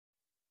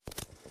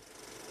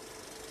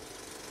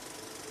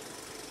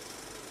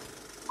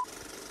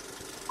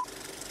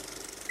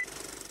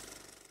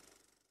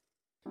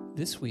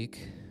This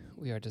week,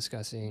 we are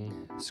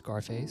discussing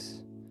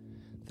Scarface,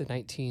 the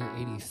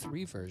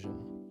 1983 version.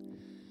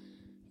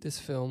 This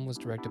film was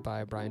directed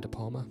by Brian De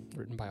Palma,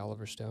 written by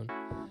Oliver Stone.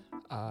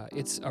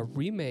 It's a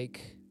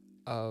remake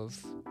of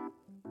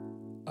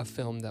a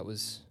film that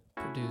was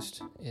produced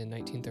in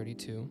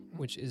 1932,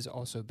 which is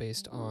also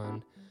based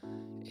on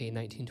a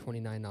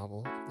 1929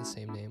 novel of the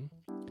same name.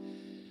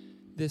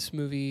 This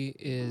movie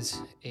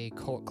is a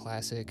cult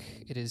classic.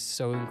 It is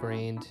so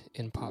ingrained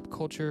in pop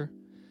culture,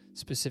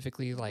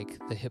 specifically like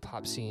the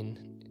hip-hop scene.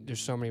 There's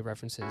so many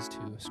references to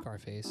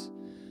Scarface.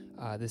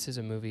 This is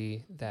a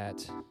movie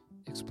that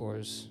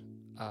explores,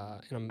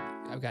 and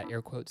I've got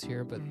air quotes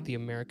here, but the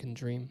American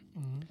dream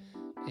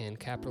and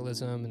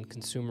capitalism and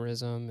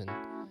consumerism. And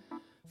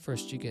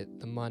first you get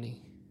the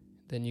money,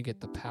 then you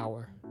get the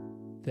power,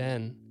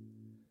 then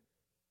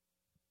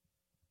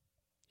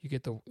you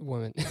get the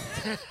woman.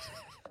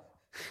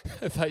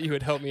 I thought you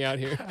would help me out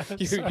here.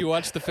 You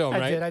watched the film,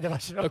 right? I did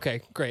watch the film. Okay,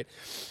 great.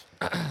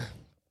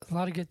 A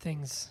lot of good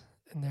things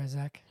in there,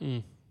 Zach.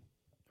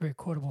 Very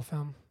quotable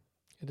film.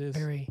 It is.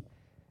 Very,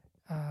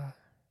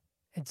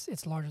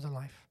 it's larger than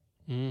life.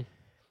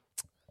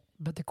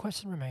 But the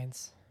question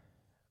remains,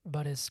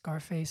 but is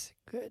Scarface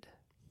good?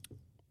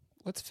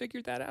 Let's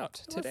figure that out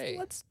today.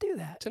 Let's do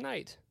that.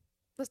 Tonight.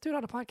 Let's do it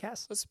on a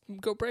podcast. Let's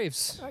go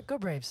Braves. All right, go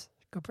Braves.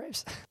 Go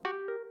Braves.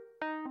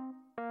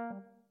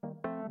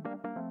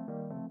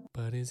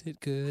 But is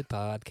it good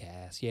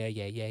podcast? Yeah.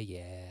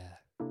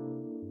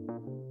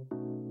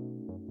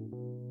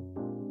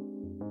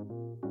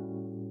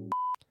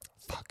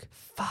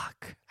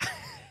 Fuck.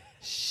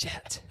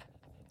 Shit.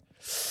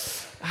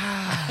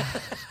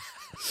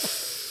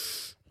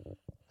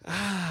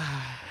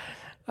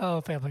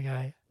 Oh, Family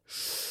Guy.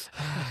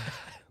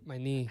 My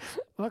knee.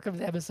 Welcome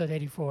to episode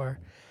 84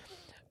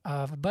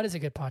 of But Is It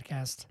Good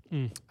podcast.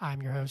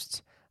 I'm your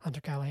host,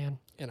 Hunter Callahan.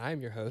 And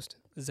I'm your host,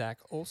 Zach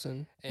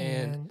Olson.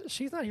 And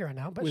she's not here right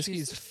now, but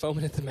whiskey's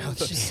foaming at the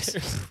mouth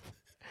upstairs.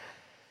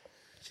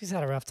 She's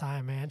had a rough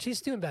time, man.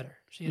 She's doing better.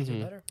 She is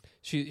doing better.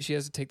 She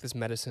has to take this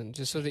medicine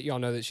just so that y'all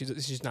know that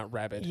she's not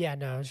rabid. Yeah,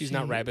 no. She's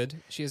not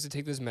rabid. She has to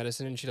take this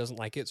medicine and she doesn't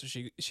like it, so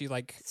she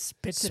like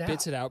spits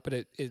it out,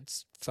 but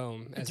it's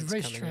foam as it's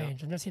very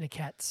strange. Out. I've never seen a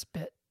cat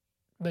spit,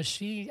 but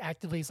she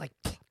actively is like.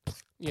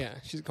 Yeah,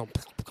 she's going.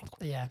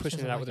 Yeah,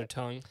 pushing it out with her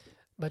tongue.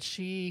 But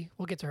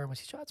we'll get to her when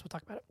she shots. We'll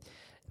talk about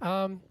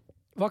it.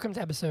 Welcome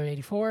to episode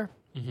 84.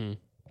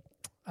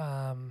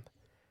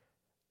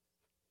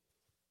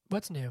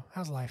 What's new?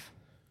 How's life?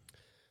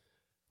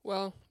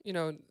 Well,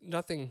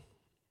 nothing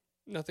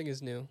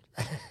is new,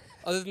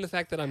 other than the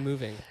fact that I'm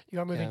moving. You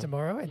are moving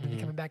tomorrow, and then you're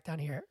coming back down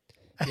here.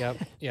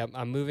 Yep.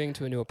 I'm moving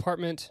to a new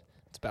apartment.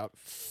 It's about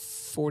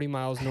 40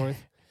 miles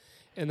north,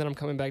 and then I'm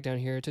coming back down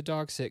here to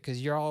dog sit because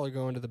y'all are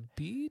going to the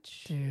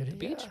beach. Dude, the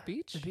beach.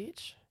 The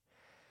beach.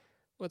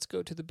 Let's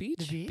go to the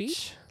beach. The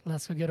beach.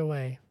 Let's go get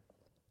away.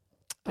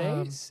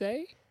 They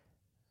say.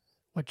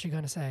 What you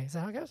gonna say? Is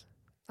that how it goes?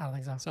 I don't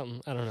think so.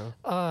 Something. I don't know.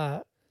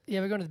 Yeah,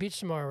 we're going to the beach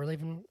tomorrow. We're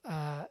leaving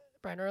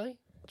bright and early.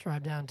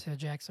 Drive down to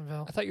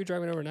Jacksonville. I thought you were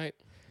driving overnight.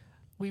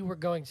 We were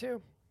going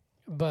to,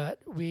 but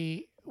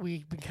we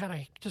kind of,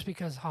 just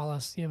because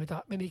Hollis, we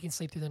thought maybe he can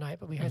sleep through the night,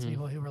 but we had some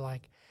people who were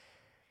like,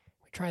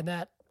 we tried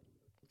that.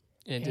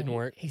 And it didn't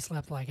work. He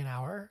slept like an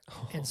hour,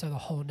 and so the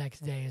whole next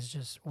day is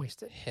just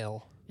wasted.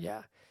 Hell.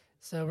 Yeah.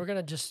 So we're going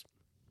to just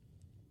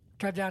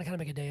drive down and kind of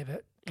make a day of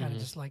it, kind of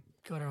just like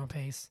go at our own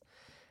pace.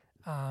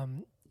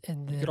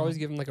 And then you could always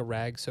give him like a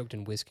rag soaked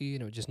in whiskey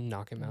and it would just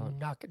knock him out.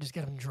 Just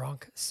get him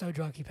drunk. So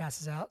drunk he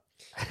passes out.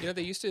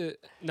 They used to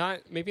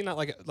maybe not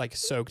like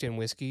soaked in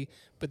whiskey,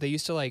 but they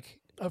used to like.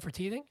 Oh, for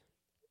teething?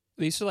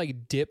 They used to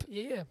like dip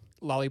yeah.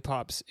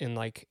 lollipops in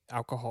like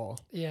alcohol.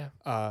 Yeah.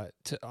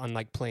 On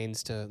like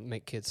planes to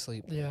make kids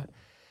sleep. Yeah.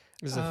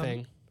 This is a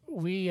thing.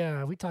 We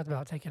talked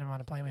about taking him on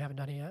a plane. We haven't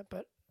done it yet,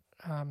 but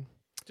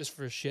just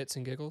for shits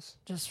and giggles?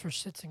 Just for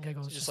shits and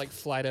giggles. Just like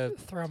fly to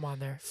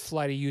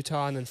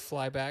Utah and then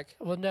fly back?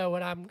 Well, no,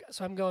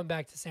 I'm going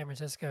back to San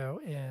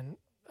Francisco in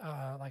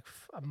like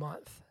a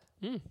month.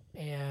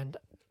 And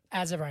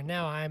as of right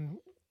now, I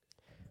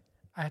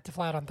have to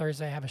fly out on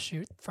Thursday. I have a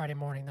shoot Friday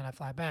morning, then I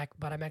fly back.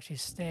 But I'm actually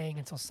staying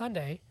until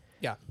Sunday.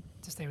 Yeah.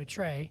 To stay with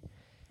Trey.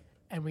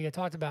 And we had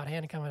talked about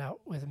Hannah coming out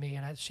with me,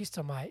 and she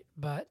still might.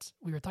 But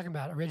we were talking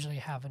about originally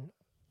having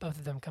both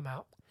of them come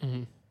out.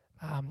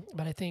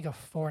 But I think a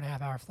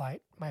 4.5-hour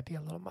flight might be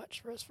a little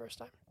much for his first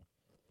time.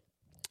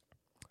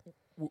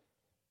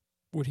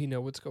 Would he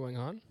know what's going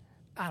on?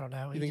 I don't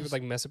know. You think it would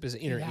like mess up his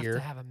inner ear?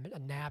 Have to have a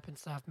nap and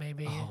stuff,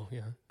 maybe. Oh,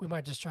 yeah. We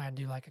might just try and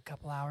do like a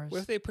couple hours. What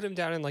if they put him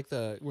down in like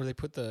where they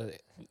put the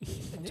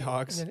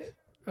dogs?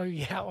 Or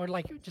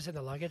like just in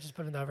the luggage, just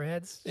put in the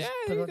overheads. Yeah,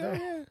 there you go.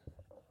 Yeah.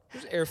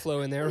 There's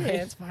airflow in there, right?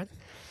 Yeah, it's fine.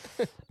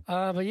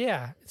 But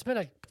yeah, it's been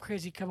a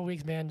crazy couple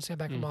weeks, man. Just got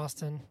back from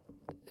Austin.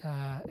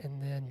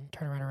 And then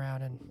turn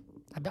around, and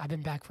I've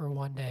been back for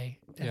one day.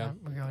 Yeah,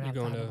 we're going out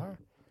tomorrow.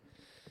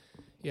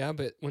 Yeah,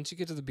 but once you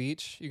get to the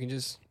beach, you can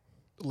just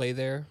lay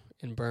there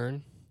and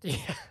burn.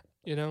 Yeah,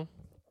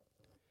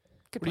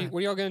 Good What are, plan. what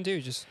are y'all gonna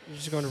do? Just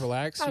going to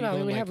relax? I You don't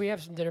know. going, We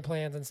have some dinner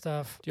plans and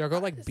stuff. do y'all go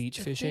like This- beach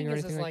the fishing thing or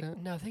is, anything like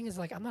that? No, the thing is,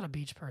 like, I'm not a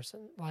beach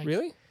person. Like,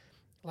 Really?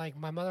 like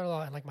my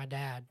mother-in-law and like my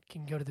dad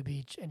can go to the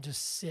beach and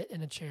just sit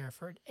in a chair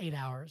for 8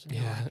 hours. And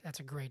you're Yeah. like, that's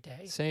a great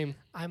day. Same.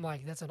 I'm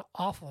like, that's an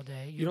awful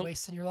day. You You're don't-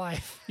 wasting your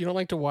life. You don't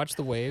like to watch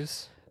the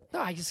waves? No,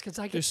 I just because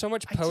I get There's so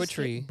much I just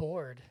poetry. get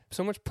bored.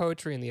 So much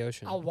poetry in the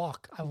ocean. I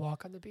walk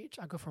on the beach.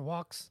 I go for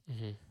walks.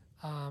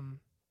 Mm-hmm.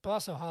 But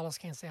also Hollis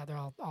can't stay out there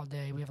all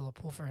day. We have a little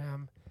pool for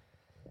him.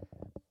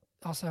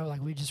 Also,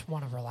 like, we just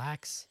want to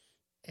relax,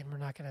 and we're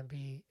not going to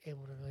be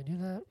able to really do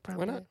that.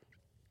 Probably. Why not?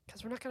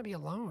 Because we're not going to be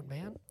alone,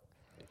 man.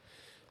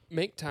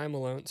 Make time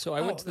alone. So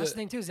I went to that's the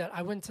thing too, is that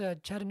I went to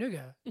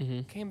Chattanooga,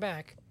 Mm-hmm. came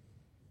back.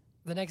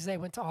 The next day,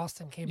 went to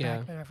Austin, came Yeah.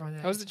 back. Maybe from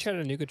How was the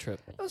Chattanooga trip?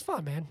 It was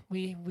fun, man.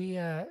 We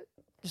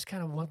just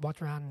kind of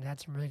walked around and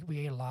had we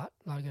ate a lot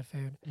of good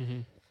food. Mm-hmm.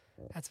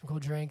 Had some cool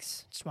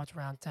drinks. Just walked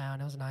around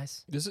town. It was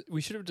nice.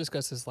 We should have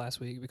discussed this last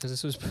week because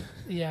this was.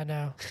 Yeah,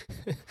 no.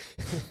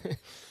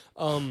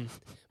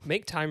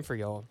 Make time for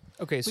y'all.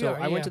 Okay, so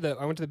I went to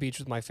the beach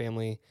with my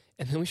family,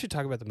 and then we should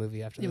talk about the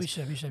movie after Yeah, we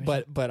this. should.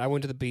 But I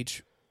went to the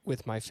beach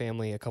with my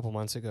family a couple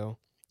months ago,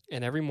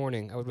 and every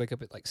morning I would wake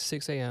up at like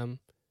 6 a.m.,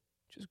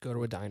 just go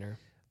to a diner.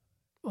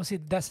 Well, see,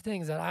 that's the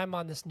thing, is that I'm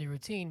on this new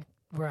routine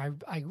where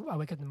I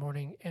wake up in the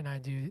morning and I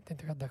do, I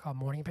think they're called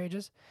morning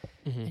pages,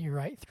 Mm-hmm. and you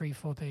write 3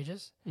 full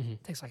pages. Mm-hmm.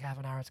 It takes like half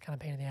an hour. It's kind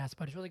of a pain in the ass,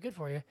 but it's really good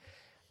for you.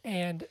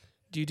 And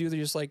Do you do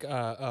just like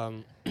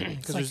because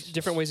like there's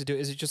different ways to do it?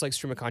 Is it just like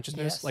stream of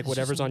consciousness, Yes, like it's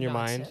whatever's just on your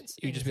mind? nonsense,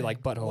 You just be like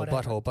anything, butthole,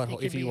 whatever. butthole, It butthole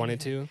could if you be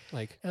wanted anything. to.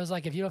 Like it was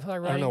like, if you don't feel like I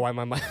writing, don't know why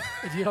my mind.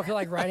 if you don't feel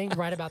like writing,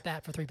 write about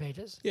that for 3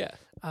 pages. Yeah,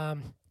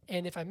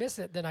 And if I miss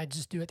it, then I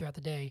just do it throughout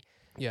the day.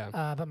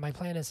 yeah. But my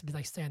plan is to be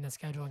like stay on that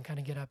schedule and kind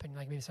of get up and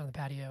like maybe sit on the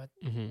patio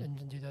Mm-hmm.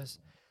 and do those,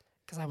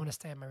 because I want to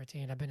stay in my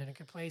routine. I've been in a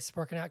good place,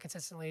 working out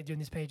consistently, doing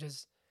these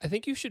pages. I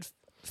think you should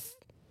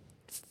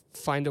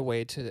find a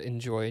way to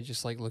enjoy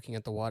just like looking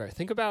at the water.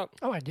 Think about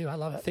Oh, I do. I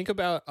love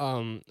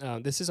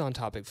it. this is on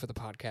topic for the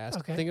podcast.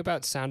 Okay. Think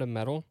about Sound of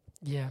Metal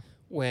Yeah.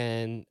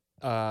 when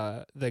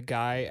the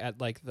guy at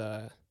like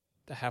the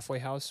halfway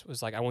house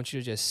was like, I want you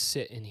to just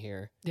sit in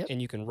here Yep.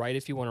 and you can write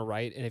if you want to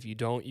write, and if you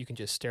don't, you can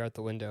just stare out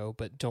the window,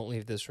 but don't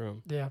leave this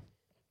room. Yeah.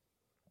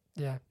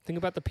 Yeah. Think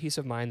about the peace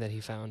of mind that he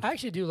found I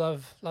actually do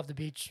love the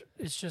beach.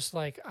 It's just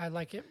like, I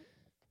like it.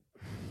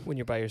 when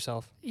you're by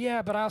yourself.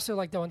 Yeah, but I also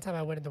like the one time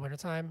I went in the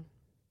wintertime.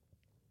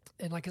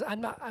 And like, 'cause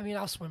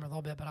I'll swim a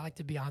little bit, but I like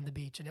to be on the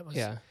beach, and it was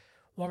Yeah.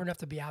 warm enough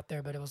to be out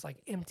there, but it was like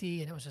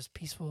empty and it was just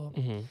peaceful.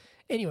 Mm-hmm.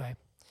 Anyway,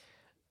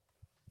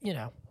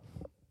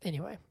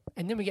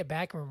 and then we get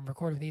back and we're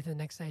recording with Ethan the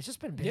next day. It's just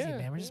been busy, Yeah,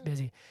 man. We're just yeah.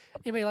 busy.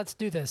 Anyway, let's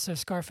do this. So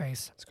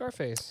Scarface.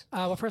 Scarface.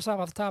 Well, first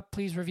off the top,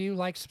 please review,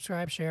 like,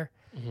 subscribe, share.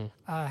 Mm-hmm.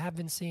 Have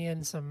been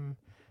seeing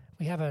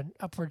we have an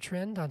upward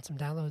trend on some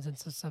downloads and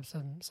some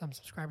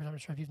subscribers. I'm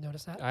not sure if you've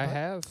noticed that. I but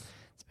have.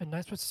 It's been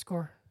nice. What's the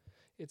score?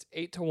 It's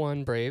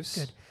 8-1 Braves.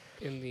 Good.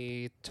 In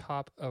the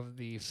top of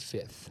the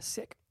 5th.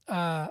 Sick.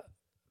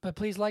 But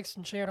please like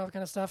and share and all that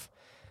kind of stuff.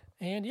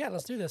 And yeah,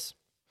 let's do this.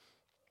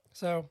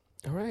 So,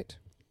 All right.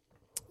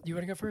 do you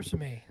want to go first or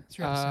me? It's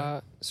your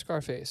episode.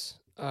 Scarface.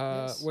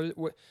 Yes.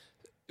 What?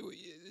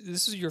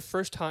 This is your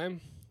first time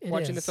It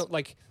watching the is. film,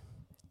 like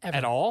Ever.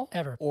 at all,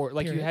 Ever. or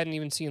like you Period. hadn't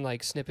even seen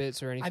like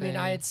snippets or anything. I mean,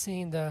 I had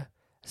seen the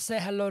 "Say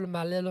Hello to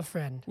My Little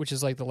Friend." which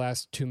is like the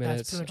last 2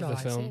 minutes That's pretty of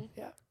much the all I'd film. seen.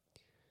 Yeah.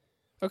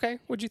 Okay,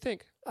 what'd you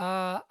think?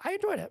 I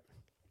enjoyed it.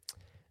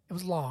 It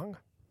was long.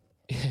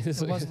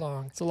 It's It was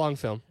long, It's a long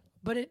film.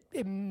 but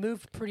it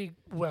moved pretty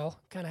well.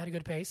 Kind of had a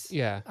good pace.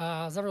 Yeah.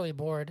 I was never really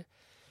bored.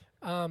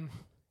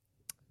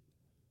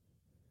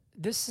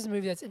 This is a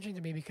movie that's interesting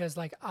to me because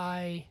like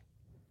I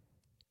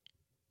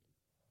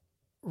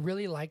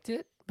really liked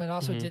it, but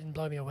also Mhm. didn't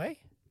blow me away.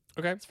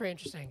 Okay. It's very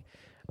interesting.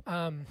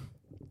 Yeah,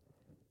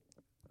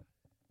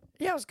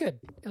 it was good.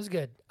 It was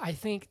good. I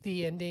think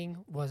the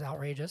ending was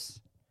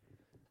outrageous,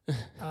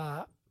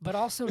 but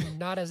also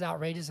not as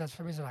outrageous as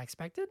for me as I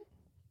expected.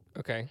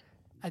 Okay.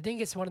 I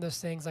think it's one of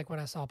those things like when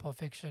I saw Pulp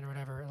Fiction or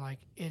whatever, like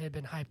it had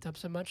been hyped up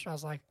so much, I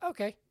was like,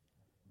 okay,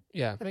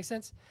 Yeah. that makes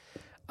sense.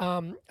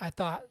 I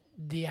thought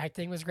the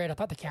acting was great. I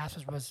thought the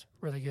cast was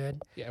really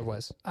good. Yeah, it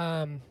was.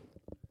 Yeah,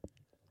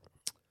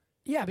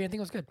 I mean, I think it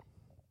was good.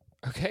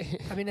 Okay.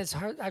 I mean, it's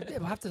hard.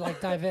 We'll have to like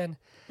dive in.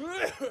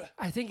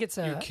 I think it's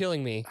You're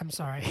killing me. I'm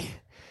sorry.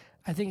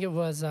 I think it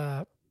was.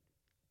 I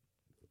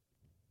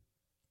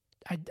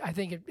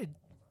think it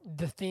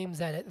the themes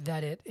that it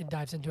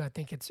dives into. I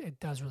think it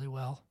does really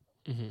well.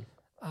 Mm-hmm.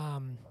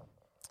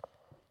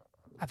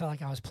 I felt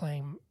like I was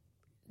playing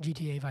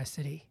GTA Vice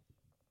City,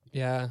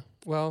 Yeah.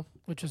 Well,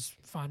 which was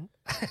fun.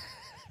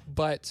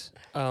 but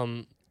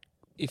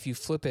if you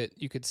flip it,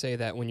 you could say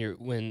that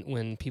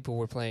when people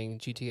were playing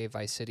GTA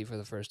Vice City for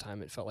the first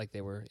time, it felt like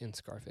they were in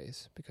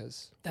Scarface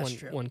because That's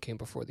true. one came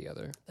before the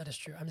other. That is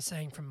true. I'm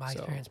saying from my So,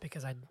 experience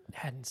because I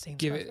hadn't seen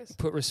Give Scarface. it,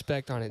 put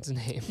respect on its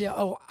name. Yeah.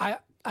 Oh,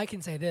 I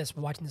can say this.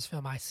 Watching this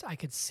film, I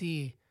could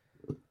see,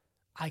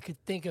 I could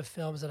think of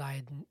films that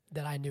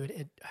I knew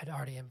it had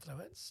already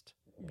influenced.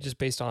 just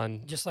based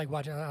on Just like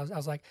watching, I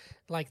was like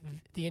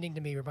the ending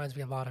to me reminds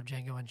me a lot of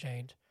Django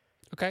Unchained,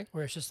 okay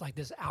where it's just like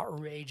this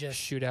outrageous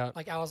shootout.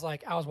 Like I was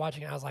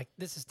watching it, I was like,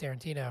 this is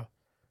Tarantino.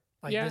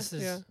 Like Yeah, this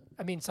is, yeah.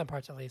 I mean, some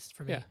parts at least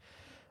for me. Yeah.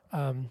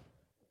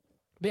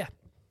 But yeah.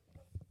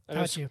 I How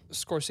know about you?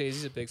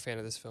 Scorsese's a big fan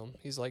of this film.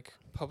 He's like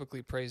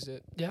publicly praised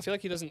it. Yeah. I feel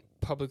like he doesn't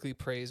publicly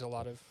praise a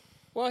lot of.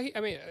 Well,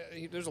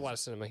 there's a lot of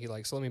cinema he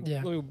likes. So let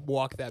me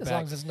walk that As back.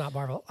 long as it's not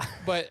Marvel.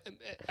 But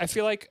I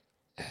feel like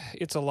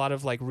it's a lot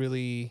of like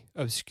really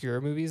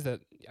obscure movies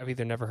that I've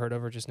either never heard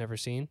of or just never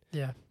seen.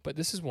 Yeah. But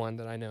this is one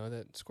that I know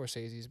that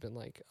Scorsese's been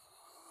like,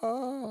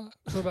 oh.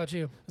 What about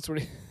you? That's what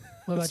he.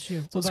 What about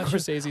you? That's what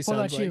Scorsese sounds What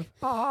about like. you?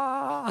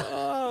 Ah.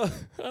 Oh,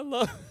 I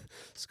love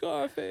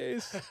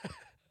Scarface.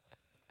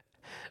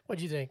 What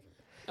do you think?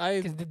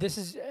 'Cause this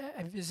is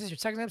your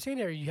second time seeing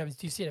it, or you've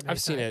seen it?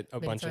 I've seen it a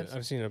many bunch times? of.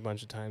 I've seen it a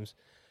bunch of times.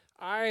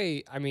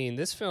 I mean,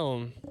 this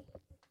film.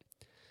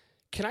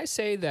 Can I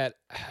say that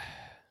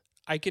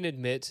I can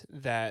admit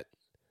that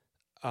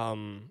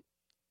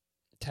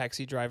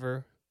Taxi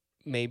Driver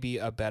may be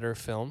a better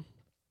film,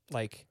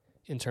 like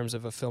in terms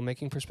of a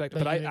filmmaking perspective.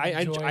 But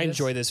I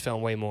enjoy this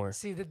film way more.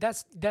 See,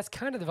 that's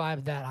kind of the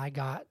vibe that I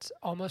got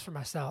almost for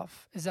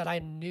myself. Is that I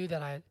knew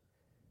that I'm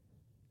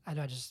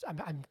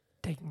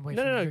taking away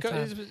from your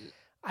time.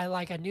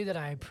 I knew that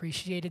I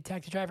appreciated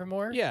Taxi Driver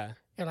more. Yeah.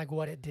 And like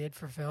what it did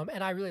for film,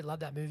 and I really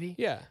loved that movie.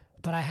 Yeah.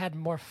 But I had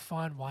more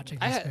fun watching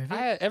this movie.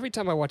 Every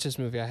time I watch this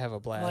movie, I have a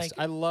blast. Like,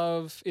 I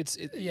love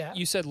Yeah.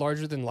 You said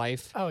larger than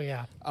life. Oh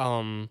yeah.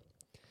 Al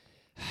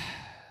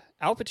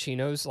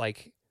Pacino's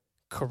like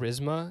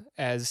charisma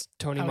as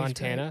Tony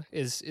Montana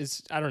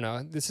is I don't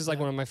know. This is like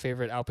one of my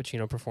favorite Al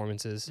Pacino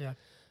performances. Yeah.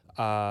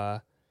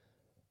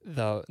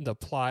 The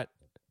plot.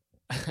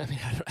 I mean,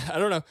 I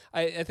don't know.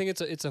 I think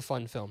it's a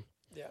fun film.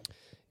 Yeah.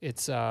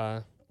 It's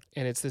and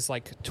it's this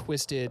like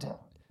twisted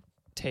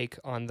take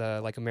on the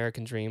like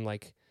American dream,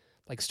 like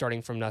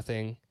starting from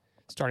nothing,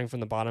 starting from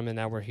the bottom, and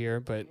now we're here.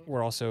 But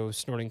we're also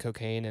snorting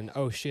cocaine, and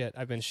oh shit,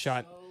 I've been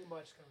shot. So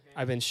much cocaine.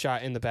 I've been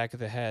shot in the back of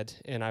the head,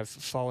 and I've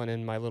fallen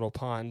in my little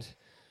pond.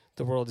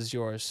 The world is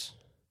yours.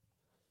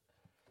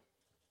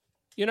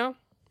 You know?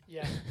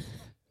 Yeah.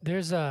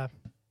 There's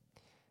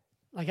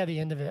like at the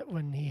end of it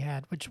when he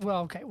had,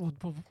 we'll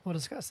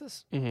discuss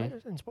this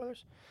later in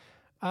spoilers.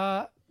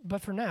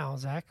 But for now,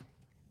 Zach,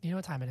 you know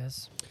what time it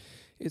is?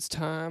 It's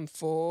time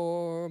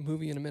for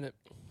movie in a minute.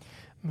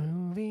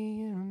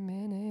 Movie in a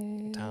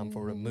minute. Time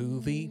for a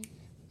movie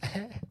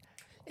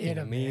in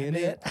a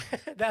minute.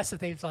 That's the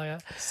theme song.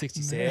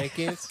 60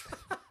 seconds.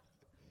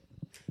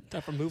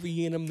 Time for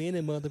movie in a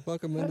minute,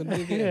 motherfucker.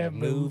 Movie in a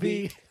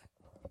movie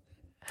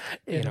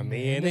in a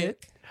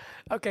minute.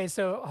 Okay,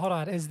 so hold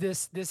on. Is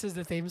this is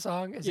the theme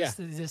song? Is this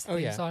the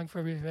theme song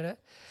for Movie Minute?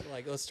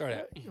 Like, let's start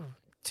it.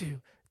 2,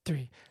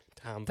 3.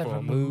 Time for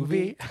a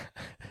movie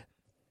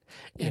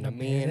in a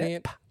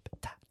minute.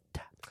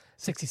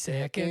 60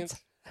 seconds.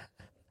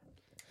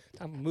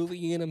 Time for a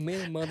movie in a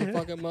minute,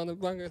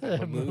 motherfucker. Time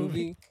for a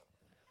movie.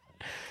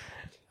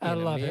 I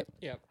love it.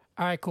 Yep.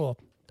 All right, cool.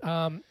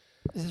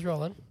 This is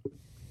rolling.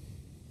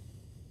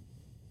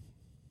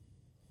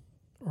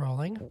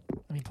 Rolling.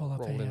 Let me pull up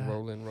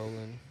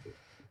Rolling.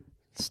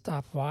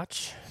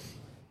 stopwatch.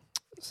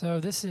 So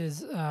this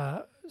is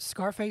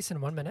Scarface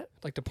in 1 minute.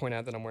 I'd like to point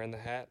out that I'm wearing the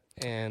hat,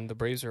 and the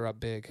Braves are up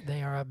big.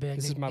 They are up big.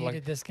 This They is my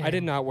needed this game. I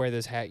did not wear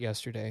this hat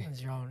yesterday.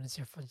 It's your own. It's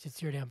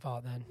your damn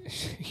fault then.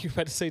 You're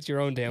about to say it's your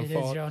own damn It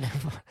fault. is your own damn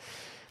fault.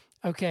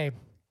 Okay,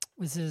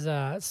 this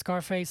is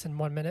Scarface in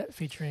 1 minute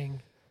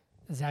featuring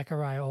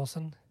Zachariah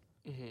Olsen.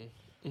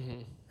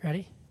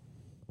 Ready?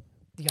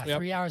 You got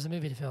 3 hours of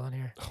movie to fill in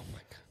here. Oh my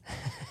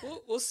god.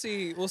 We'll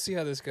see. We'll see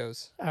how this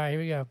goes. All right, here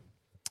we go.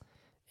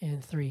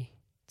 In 3,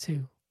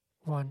 2,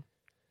 1,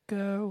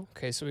 go.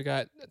 Okay, so we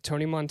got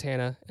Tony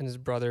Montana and his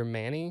brother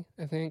Manny,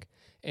 I think,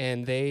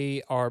 and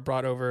they are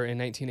brought over in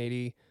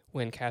 1980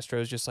 when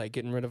Castro's just like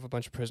getting rid of a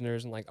bunch of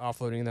prisoners and like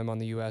offloading them on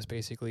the U.S.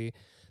 Basically,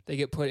 they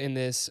get put in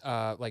this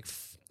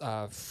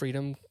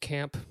freedom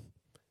camp,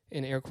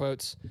 in air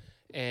quotes,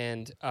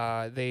 and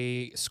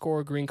they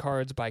score green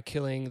cards by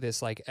killing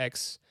this like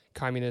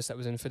ex-communist that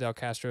was in Fidel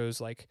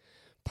Castro's like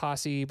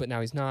posse, but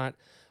now he's not.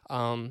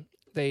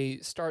 They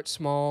start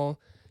small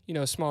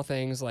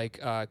things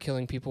like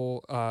killing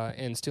people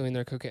and stealing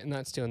their cocaine,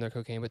 not stealing their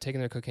cocaine, but taking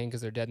their cocaine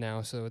because they're dead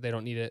now, so they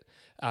don't need it.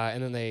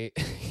 And then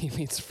he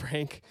meets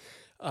Frank,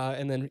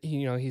 and then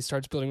he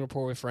starts building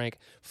rapport with Frank.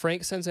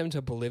 Frank sends him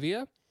to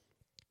Bolivia,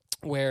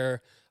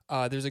 where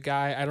there's a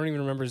guy, I don't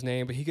even remember his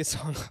name, but he gets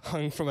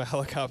hung from a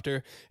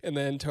helicopter, and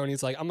then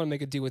Tony's like, I'm going to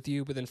make a deal with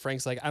you, but then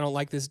Frank's like, I don't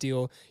like this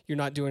deal, you're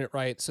not doing it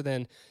right. So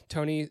then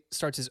Tony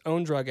starts his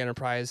own drug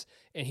enterprise,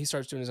 and he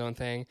starts doing his own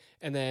thing,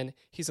 and then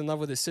he's in love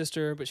with his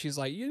sister, but she's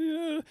like,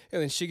 yeah,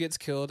 and then she gets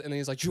killed, and then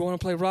he's like, do you want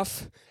to play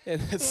rough?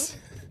 And it's...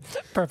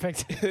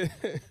 Perfect.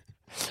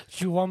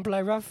 You want to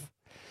play rough?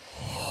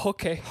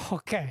 Okay,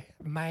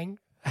 man.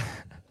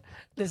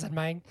 Listen,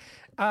 man.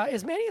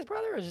 Is Manny his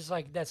brother, or is just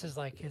like that's his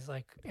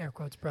air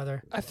quotes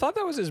brother? I thought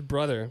that was his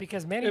brother.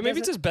 Because Manny, maybe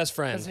it's his best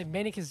friend.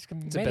 Manny best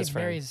friend.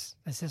 marries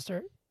his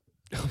sister.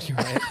 Oh, you're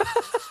right.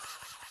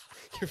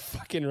 You're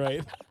fucking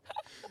right.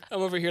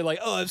 I'm over here like,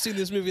 oh, I've seen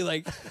this movie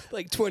like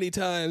 20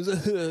 times.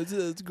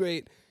 It's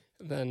great.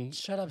 And then,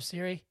 Shut up,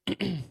 Siri.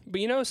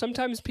 but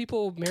sometimes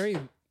people marry.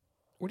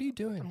 What are you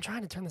doing? I'm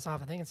trying to turn this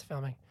off. I think it's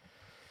filming.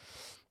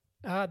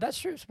 That's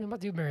true. Some people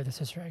do marry the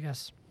sister, I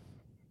guess.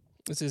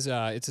 This is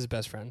it's his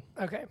best friend.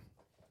 Okay.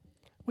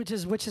 Which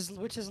is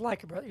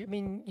like a brother. I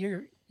mean,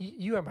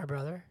 you are my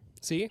brother.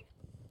 See?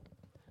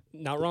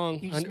 Not wrong.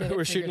 You just made it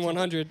We're shooting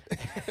 100.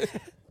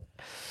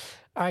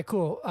 All right,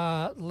 cool.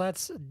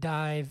 Let's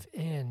dive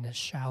in,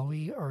 shall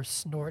we? Or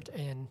snort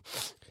in.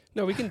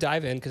 No, we can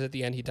dive in because at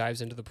the end he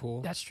dives into the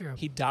pool. That's true.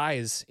 He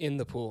dies in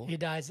the pool. He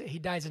dies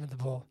into the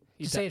pool.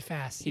 Just say it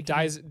fast. He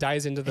dies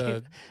into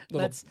the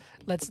little.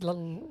 Let's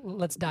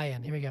die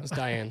in. Here we go. Let's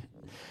die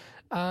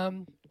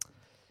in.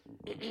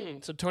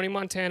 So Tony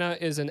Montana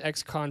is an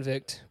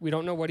ex-convict. We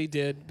don't know what he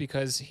did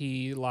because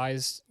he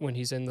lies when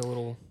he's in the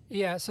little.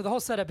 Yeah. So the whole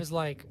setup is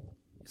like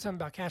something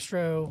about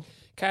Castro.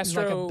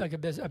 Like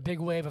a big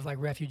wave of like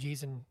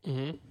refugees and.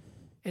 Mm-hmm.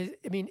 I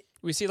mean,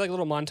 we see like a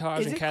little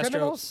montage in Castro.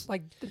 Criminals?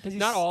 Like,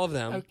 not all of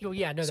them. Oh,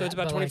 yeah, no. So it's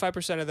about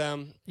 25% of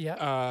them.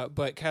 Yeah.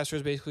 But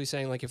Castro's basically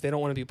saying like if they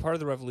don't want to be part of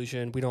the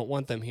revolution, we don't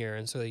want them here,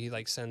 and so he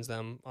like sends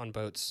them on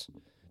boats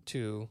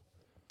to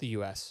the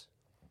U.S.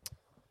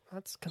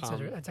 That's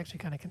considerate. That's actually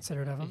kind of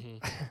considerate of him.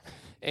 Mm-hmm.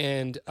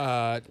 And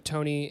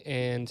Tony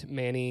and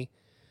Manny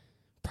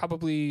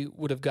probably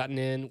would have gotten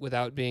in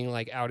without being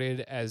like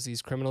outed as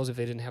these criminals if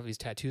they didn't have these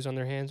tattoos on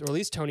their hands, or at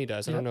least Tony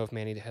does. I don't know if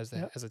Manny has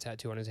a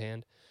tattoo on his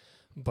hand.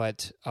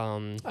 But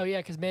oh yeah,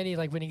 because Manny,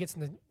 like when he gets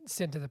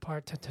sent to the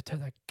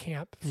the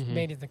camp,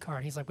 Manny's in the car,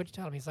 and he's like, "What'd you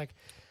tell him?" He's like,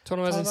 "Told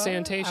him I was in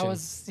sanitation."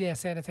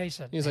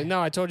 Sanitation. He's like,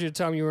 "No, I told you to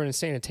tell him you were in a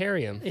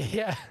sanitarium."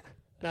 Yeah,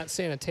 not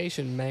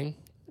sanitation, Mang.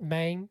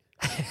 Mang,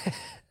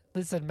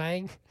 listen,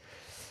 Mang.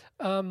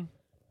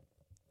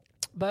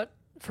 But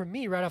for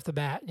me, right off the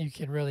bat, you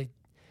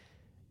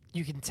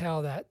can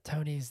tell that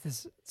Tony's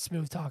this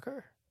smooth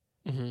talker,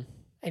 and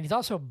he's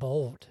also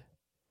bold.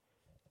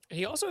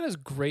 He also has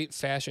great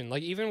fashion.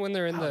 Like even when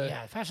they're in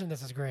fashion.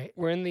 This is great.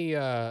 We're in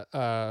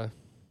the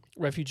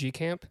refugee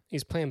camp.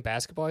 He's playing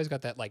basketball. He's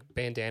got that like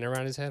bandana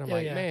around his head. I'm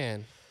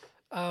man.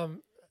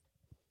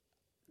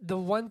 The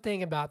one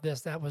thing about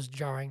this that was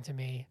jarring to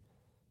me,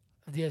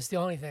 it's the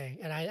only thing,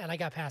 and I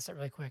got past it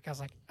really quick. I was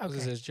like, okay. Was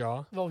this his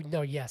jaw? Well,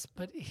 no, yes,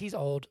 but he's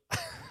old.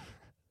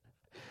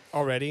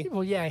 Already?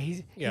 Well, yeah,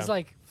 he's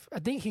like, I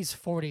think he's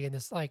 40 in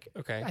this. Like,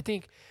 okay. I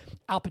think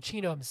Al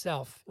Pacino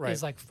himself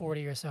is like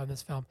 40 or so in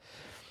this film.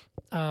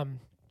 And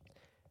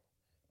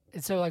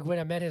so like when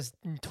I met his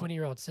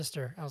 20-year-old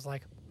sister, I was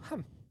like,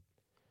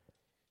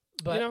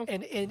 But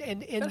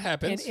that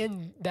happens. And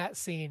in that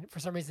scene, for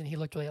some reason, he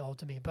looked really old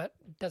to me. But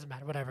it doesn't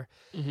matter, whatever.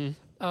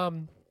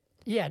 Mm-hmm.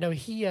 Yeah, no,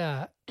 he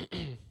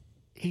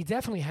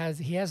definitely has.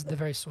 He has the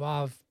very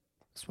suave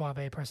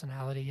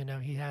personality.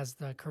 He has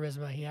the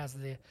charisma. He has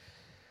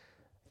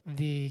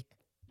the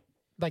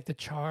like the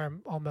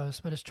charm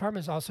almost, but his charm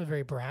is also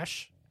very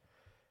brash.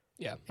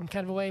 Yeah, in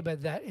kind of a way,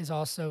 but that is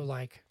also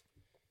like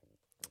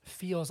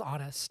feels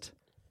honest.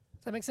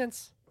 Does that make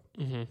sense?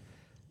 Mm-hmm.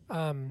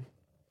 And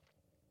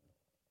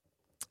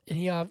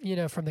he,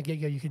 from the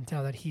get-go, you can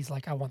tell that he's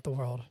like, I want the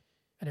world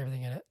and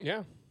everything in it.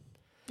 Yeah.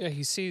 Yeah,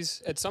 he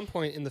sees at some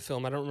point in the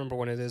film, I don't remember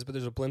when it is, but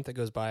there's a blimp that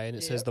goes by and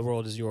it says the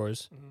world is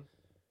yours. Mm-hmm.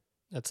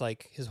 That's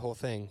like his whole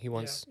thing. He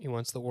wants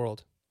the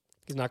world.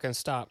 He's not going to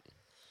stop.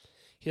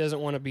 He doesn't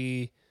want to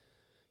be,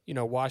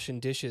 washing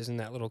dishes in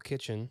that little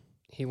kitchen.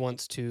 He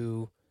wants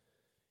to,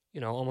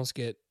 almost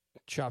get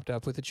chopped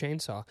up with a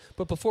chainsaw.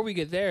 But before we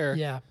get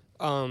there,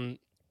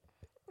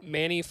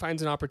 Manny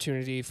finds an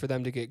opportunity for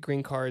them to get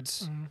green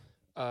cards. Mm-hmm.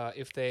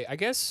 I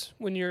guess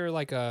when you're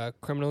like a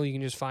criminal, you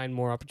can just find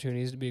more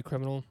opportunities to be a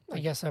criminal. I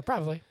guess so,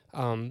 probably.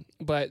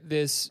 But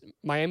this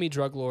Miami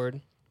drug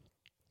lord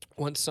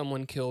wants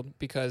someone killed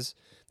because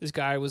this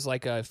guy was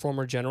like a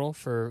former general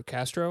for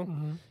Castro,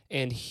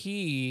 and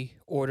he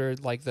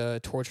ordered like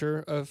the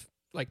torture of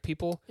like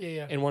people.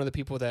 Yeah. And one of the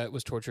people that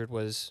was tortured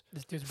was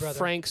this dude's brother.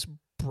 Frank's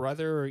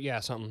brother,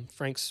 or something.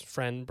 Frank's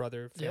friend,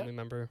 brother, family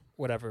member,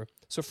 whatever.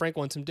 So Frank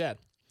wants him dead.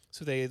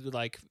 So they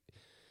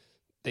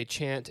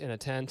chant in a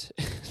tent,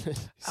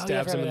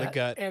 stabs him in the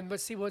gut. And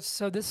this is what's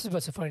so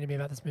funny to me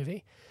about this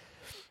movie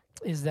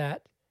is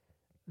that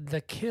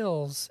the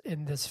kills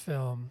in this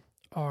film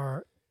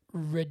are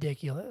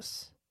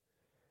ridiculous,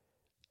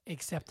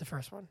 except the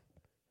first one.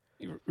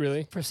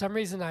 Really? For some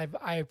reason,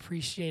 I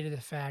appreciated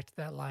the fact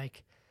that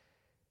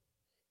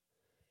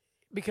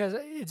because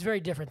it's a very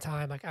different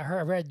time. Like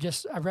I read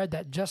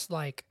that just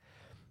like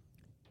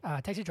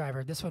Taxi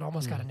Driver, this one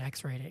almost got an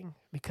X rating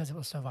because it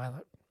was so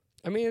violent.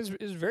 I mean,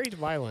 it was very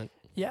violent.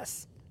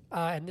 Yes.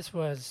 And this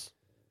was,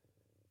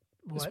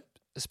 what?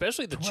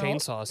 Especially the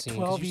chainsaw scene.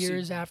 12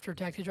 years after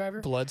Taxi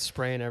Driver. Blood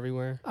spraying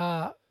everywhere.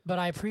 But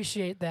I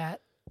appreciate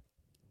that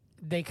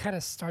they kind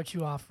of start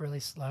you off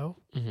really slow.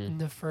 Mm-hmm. And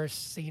the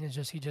first scene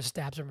is he just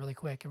stabs him really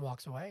quick and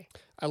walks away.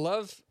 I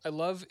love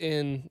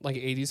in like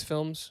 80s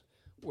films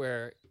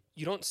where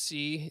you don't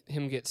see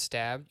him get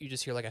stabbed. You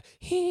just hear like a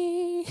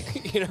hee.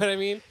 You know what I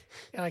mean?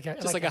 And like a,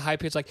 Just like a high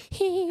pitch, like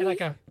hee. and like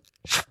a.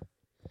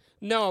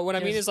 No, what I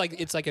mean Yes. is like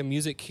it's like a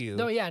music cue.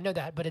 No, yeah, I know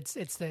that, but it's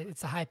the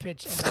high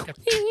pitch and like a.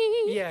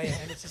 Yeah,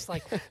 and it's just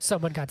like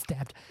someone got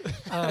stabbed.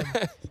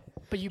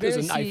 But you There's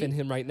barely a knife see, in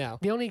him right now.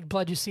 The only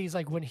blood you see is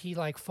like when he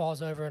like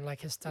falls over and like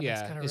his stomach's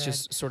Yeah, kind of it's red.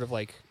 just sort of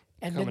like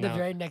And then coming the out.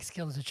 very next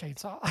kill is a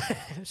chainsaw.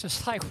 It's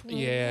just like,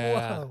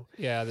 Yeah, whoa.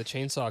 yeah. The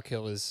chainsaw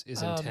kill is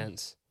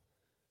intense.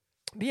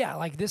 But yeah,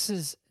 like this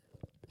is,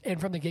 and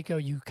from the get go,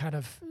 you kind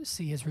of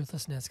see his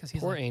ruthlessness because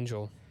he's Poor like,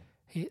 Angel.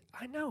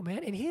 I know,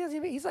 man, and he doesn't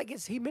even. He's like,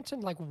 he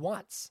mentioned like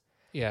once,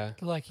 Yeah,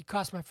 like he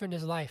cost my friend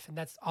his life, and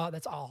that's all.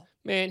 That's all.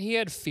 man. He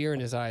had fear in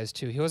his eyes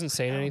too. He wasn't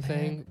saying Oh,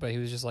 anything, man. but he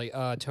was just like,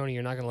 Tony,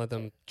 you're not gonna let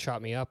them chop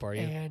me up, are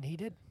you?" And he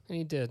did. And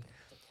he did.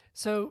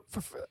 So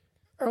for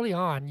early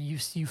on, you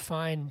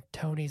find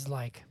Tony's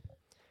like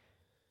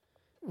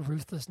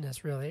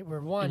ruthlessness, really.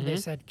 Where one, they Mhm.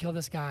 said, kill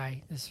this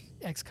guy, this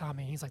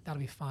ex-commie. He's like, that'll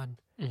be fun.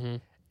 Mm-hmm.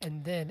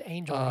 And then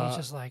Angel, he's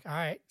just like, all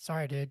right,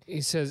 sorry, dude.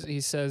 He says,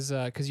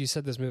 because you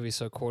said this movie is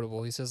so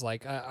quotable. He says,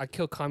 like, I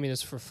kill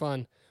communists for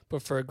fun,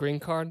 but for a green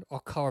card, I'll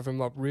carve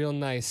him up real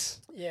nice.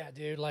 Yeah,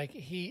 dude. Like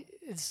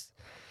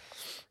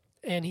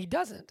and he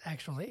doesn't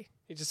actually.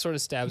 He just sort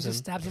of He stabs him.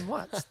 just stabs him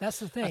once. That's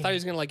the thing. I thought he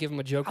was gonna like give him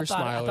a Joker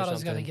smile I or thought I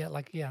was something. gonna get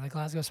like the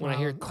Glasgow smile. When I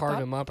hear I carve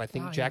thought- him up, I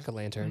think thought he Jack o'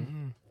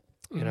 Lantern.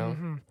 Mhm. You know?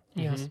 Mhm.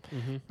 Yes.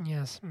 Mm-hmm.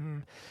 Yes.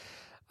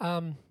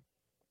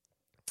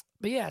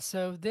 But yeah,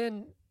 so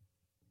then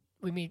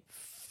we meet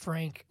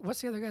Frank.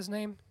 What's the other guy's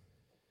name?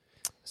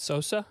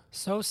 Sosa.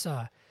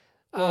 Sosa.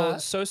 Well,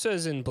 Sosa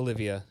is in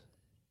Bolivia.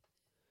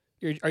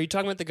 Are you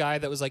talking about the guy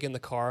that was like in the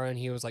car and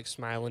he was like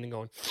smiling and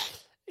going?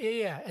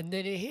 Yeah, and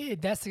then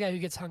that's the guy who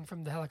gets hung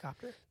from the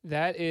helicopter.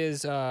 That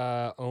is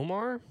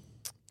Omar.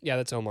 Yeah,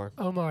 that's Omar.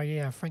 Omar,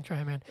 yeah, Frank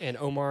Dryman. And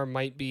Omar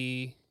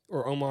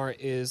Omar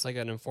is like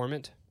an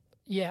informant.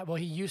 Yeah, well,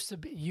 he used to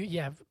be.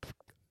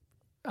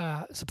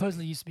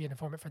 Supposedly used to be an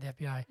informant for the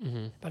FBI,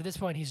 Mm-hmm. but at this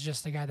point, he's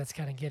just the guy that's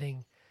kind of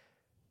getting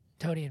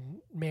Tony and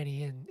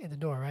Manny in the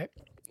door, right?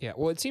 Yeah.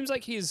 Well, it seems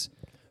like he's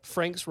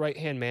Frank's right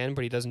hand man,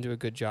 but he doesn't do a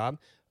good job.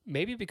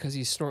 Maybe because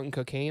he's snorting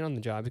cocaine on the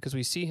job. Because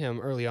we see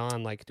him early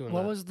on, like doing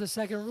What that. was the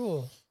second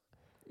rule?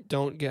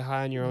 Don't get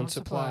high on your own Don't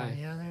supply.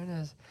 Yeah, there it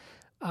is.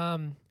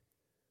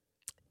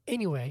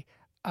 Anyway,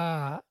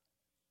 what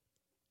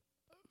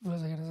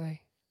was I gonna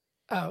say?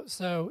 Oh,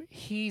 so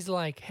he's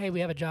like, "Hey,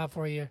 we have a job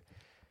for you.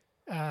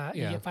 You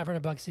Yeah. get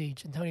 $500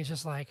 each." And Tony's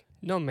just like,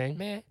 No,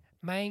 man.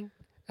 "Man,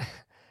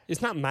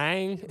 It's not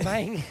mine.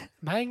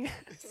 mang."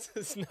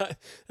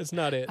 That's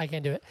not it. I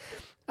can't do it.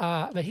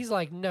 But he's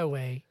like, "No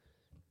way.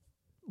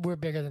 We're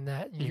bigger than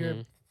that. You're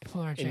Mhm.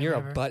 pulling our chain, And you're a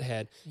whatever.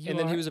 butthead. You And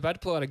then he are- was about to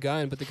pull out a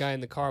gun, but the guy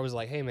in the car was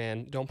like, "Hey,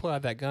 man, don't pull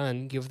out that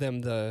gun. Give them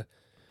the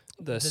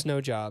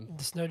snow job.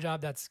 the snow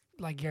job that's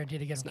like guaranteed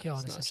to get him killed.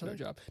 It's not a snow Essentially,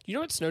 job. Do you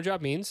know what snow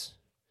job means?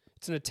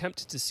 It's an attempt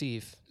to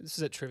deceive. This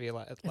is at trivia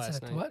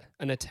last night. What?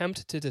 An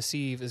attempt to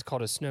deceive is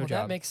called a snow Well,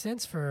 job. that makes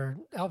sense for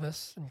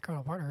Elvis and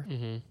Colonel Partner.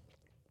 Mm-hmm.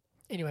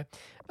 Anyway,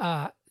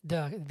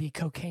 the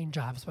cocaine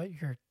job is what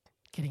you're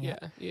getting Yeah,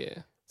 at.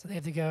 yeah. So they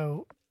have to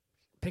go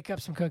pick up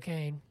some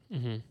cocaine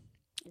Mm-hmm.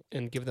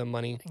 And give them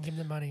money. and give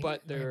them money.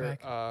 But bring it they're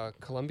back.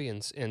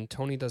 Colombians, and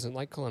Tony doesn't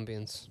like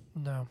Colombians.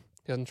 No,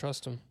 He doesn't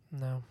trust them.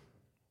 no,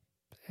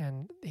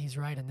 and he's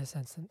right in this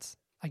instance.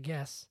 I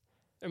guess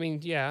I mean,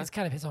 yeah, it's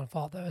kind of his own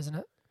fault, though, isn't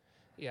it?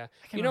 yeah.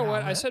 I can't You know remember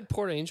what? how I said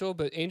poor Angel,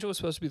 but Angel was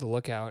supposed to be the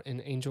lookout,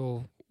 and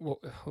Angel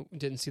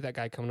didn't see that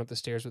guy coming up the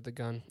stairs with the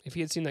gun. If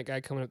he had seen that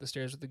guy coming up the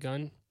stairs with the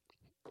gun,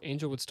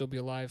 Angel would still be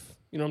alive.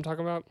 You know what I'm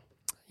talking about?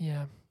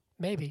 Yeah,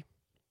 maybe.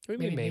 What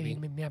do you mean,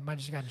 Maybe I might have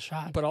just gotten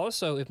shot. But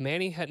also, if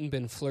Manny hadn't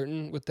been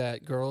flirting with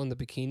that girl in the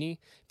bikini,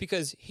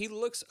 because he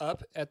looks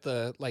up at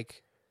the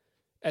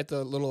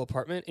little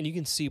apartment, and you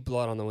can see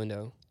blood on the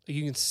window.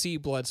 You can see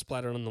blood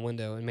splattered on the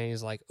window, and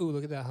Manny's like, "Ooh,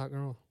 look at that hot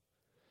girl."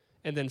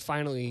 And then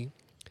finally,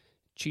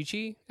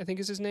 Chi-Chi, I think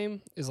is his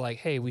name, is like,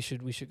 "Hey, we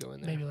should go in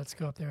there." Maybe let's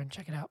go up there and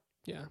check it out.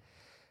 Yeah.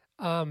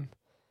 Um,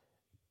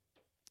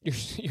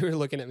 You were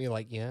looking at me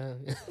like, yeah,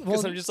 because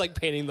Well, I'm just like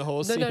painting the whole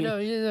no, scene.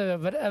 no.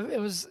 But it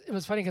was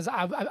funny because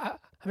I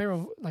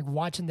remember like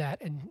watching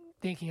that and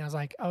thinking I was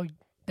like, oh,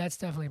 that's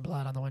definitely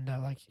blood on the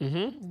window. Like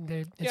Mm-hmm.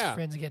 his Yeah.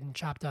 friends getting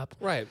chopped up.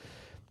 Right.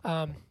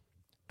 But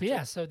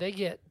yeah, so they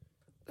get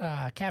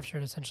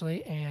captured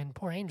essentially, and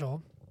poor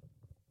Angel,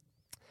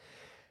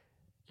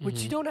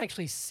 which you Mhm. don't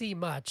actually see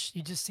much.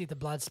 You just see the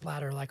blood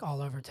splatter like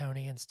all over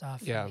Tony and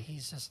stuff. Yeah. And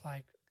he's just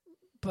like,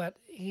 but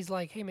he's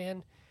like, hey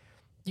man,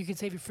 you can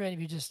save your friend if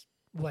you just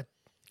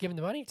give him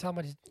the money, tell him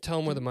what he's Tell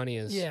him where the money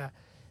is. yeah.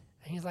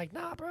 And he's like,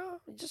 nah, bro,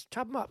 just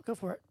chop him up, go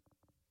for it.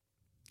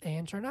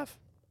 And sure enough,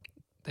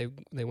 They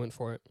went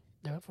for it.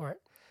 they went for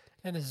it.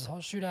 And there's this whole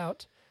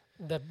shootout.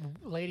 The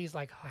lady's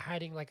like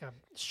hiding like a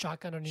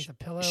shotgun underneath a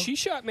pillow. She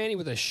shot Manny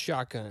with a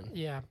shotgun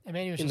Yeah, and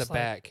Manny was in the just like,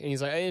 back, and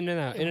he's like, in and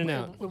out, in and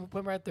out.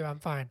 Went right through. I'm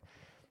fine.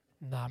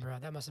 Nah, bro,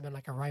 that must have been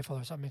like a rifle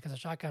or something because a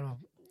shotgun will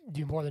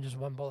do more than just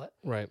one bullet.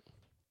 Right.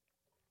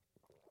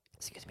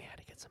 Excuse me, I had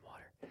to get some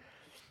water.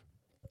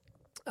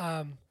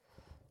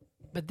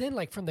 But then,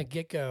 like, from the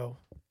get-go,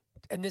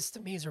 and this to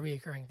me is a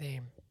reoccurring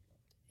theme,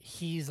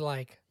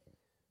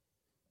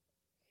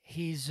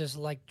 he's just,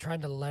 like,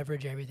 trying to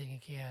leverage everything he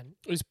can.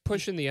 He's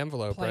pushing the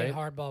envelope, Playing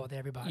right? hardball with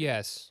everybody.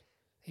 Yes.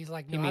 He's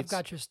like, no, I've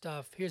got your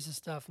stuff. Here's the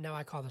stuff. Now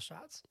I call the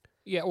shots.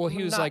 Yeah, well,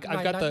 he was like,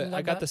 I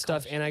got the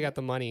stuff and I got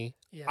the money.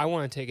 Yeah. I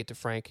want to take it to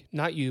Frank,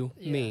 not you,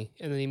 Yeah. me.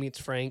 And then he meets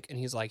Frank, and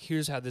he's like,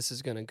 here's how this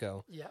is going to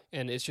go. Yeah.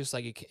 And it's just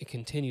like it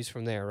continues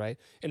from there, right?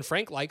 And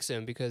Frank likes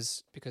him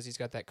because he's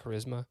got that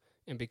charisma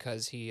and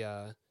because he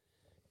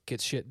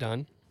gets shit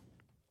done.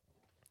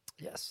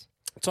 Yes.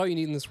 That's all you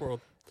need in this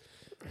world.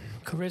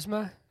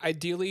 Charisma.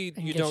 Ideally,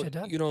 And you get shit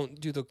done. don't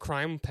do the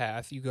crime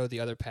path. You go the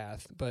other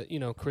path. But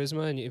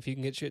charisma, and if you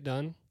can get shit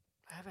done,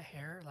 I have a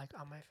hair, like,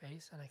 on my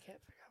face, and I can't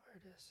figure out where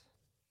it is.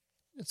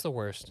 it's the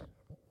worst.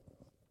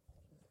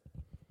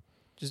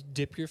 Just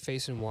dip your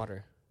face in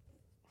water.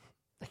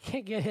 I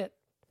can't get it.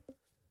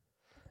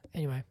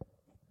 Anyway,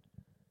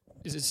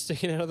 Is it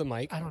sticking out of the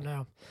mic? I don't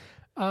know.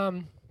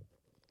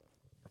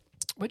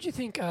 What'd you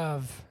think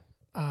of,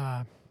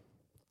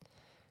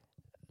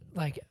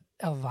 like,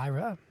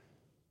 Elvira,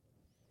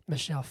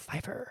 Michelle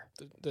Pfeiffer?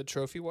 The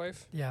trophy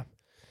wife? Yeah,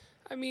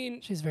 I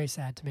mean, she's very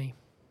sad to me.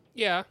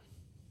 yeah.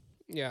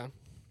 Yeah.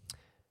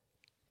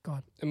 Go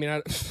on. I mean,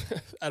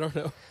 I don't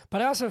know.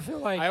 But I also feel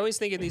like I always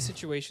think in these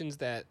situations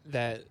that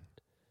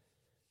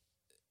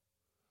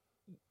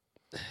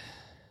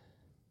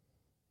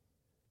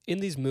in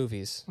these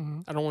movies,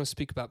 Mhm. I don't want to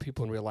speak about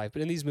people in real life,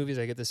 but in these movies,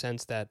 I get the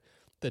sense that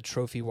the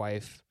trophy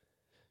wife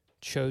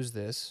chose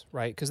this,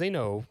 right? Because they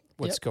know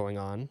what's Yep. going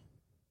on,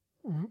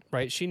 Mhm.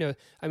 right? She knows.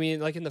 I mean,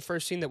 like in the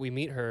first scene that we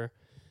meet her,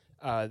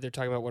 they're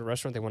talking about what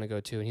restaurant they want to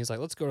go to, and he's like,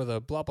 "Let's go to the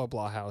blah blah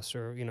blah house,"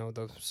 or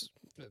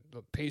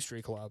the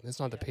pastry club. It's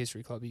not the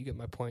pastry club, but you get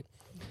my point.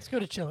 let's go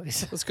to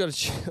Chili's. Let's go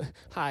to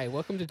Hi,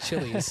 welcome to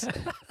Chili's.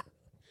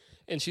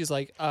 And she's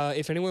like,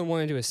 if anyone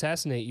wanted to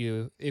assassinate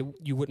you,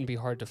 you wouldn't be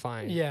hard to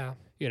find. Yeah.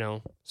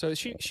 So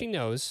she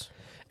knows.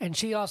 And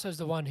she also is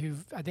the one who,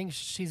 I think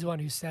she's the one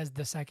who says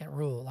the second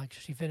rule. Like,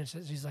 she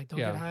finishes, she's like, don't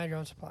Yeah. get high on your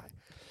own supply.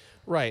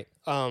 Right.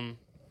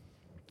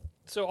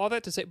 So all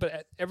that to say,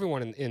 but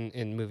everyone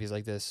in movies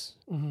like this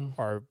Mm-hmm.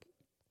 are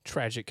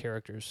tragic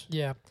characters.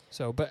 Yeah.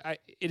 So, but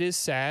it is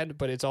sad,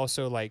 but it's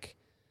also like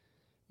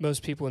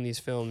most people in these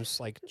films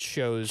like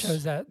chose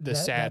that the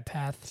sad that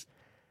path.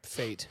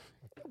 fate.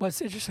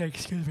 What's interesting,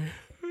 excuse me.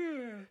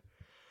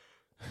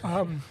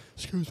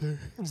 Excuse me.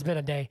 It's been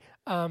a day.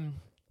 I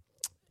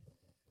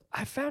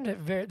found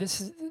it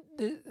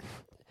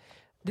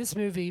this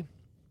movie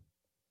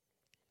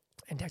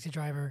and Taxi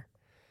Driver,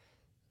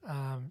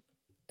 and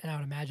I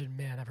would imagine,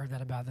 man, I've heard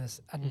that about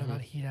this. I don't know Mhm.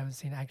 about Heat. I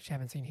actually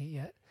haven't seen Heat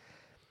yet.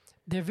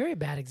 They're very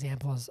bad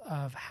examples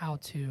of how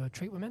to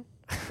treat women.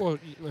 Well,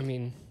 I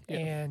mean, yeah.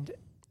 And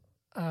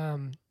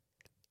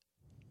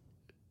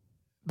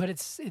but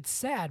it's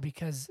sad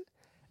because,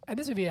 and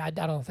this movie I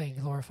don't think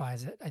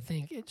glorifies it. I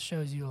think it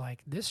shows you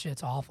like this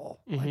shit's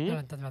awful. Like, Mhm.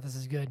 nothing about this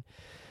is good,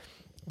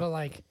 but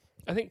like,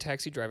 I think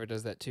Taxi Driver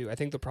does that too. I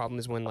think the problem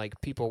is when like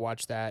people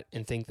watch that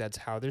and think that's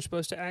how they're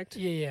supposed to act.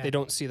 yeah. They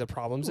don't see the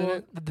problems in Well,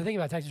 it. the thing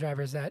about Taxi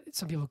Driver is that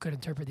some people could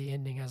interpret the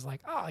ending as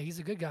like, oh, he's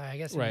a good guy. I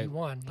guess Right. he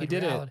won. He Like,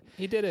 did reality, it.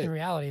 He did In it.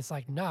 reality, it's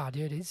like, nah,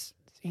 dude, he's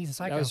a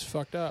psycho. That was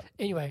fucked up.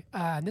 Anyway,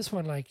 and this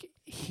one, like,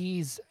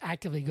 he's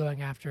actively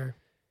going after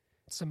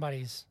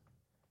somebody's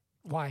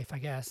wife, I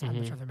guess. I'm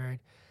not Mhm. sure if they're married.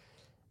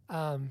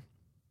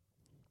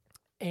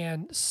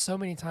 And so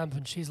many times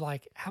when she's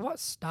like, how about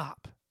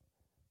stop?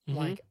 Mhm.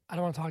 Like, I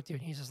don't want to talk to you.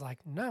 And he's just like,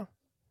 nope.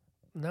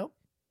 Then I'm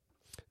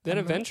not-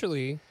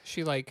 eventually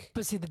she like,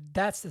 But see,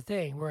 that's the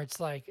thing where it's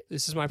like,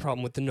 this is my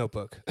problem with the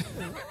Notebook.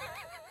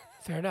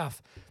 fair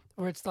enough.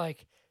 Where it's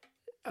like,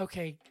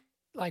 okay,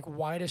 like,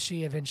 why does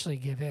she eventually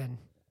give in?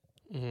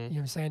 Mhm. You know what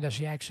I'm saying? Does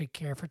she actually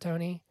care for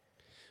Tony?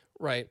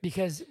 Right.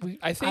 Because I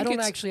I think don't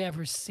it's- actually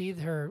ever see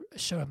her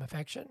show him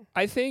affection.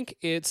 I think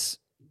it's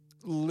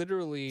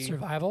literally.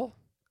 Survival?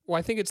 Well,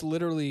 I think it's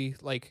literally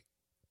like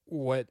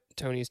what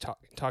Tony's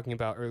talking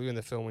about earlier in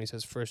the film when he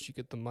says, first you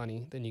get the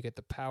money, then you get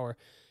the power.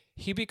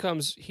 He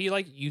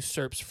like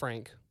usurps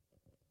Frank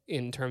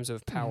in terms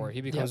of power. Mhm.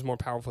 He becomes more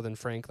powerful than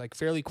Frank, like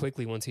fairly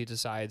quickly once he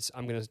decides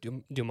I'm going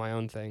to do my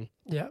own thing.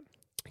 Yeah.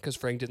 Because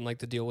Frank didn't like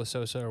the deal with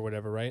Sosa or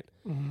whatever, right?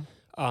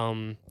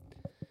 Mm-hmm.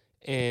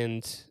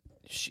 And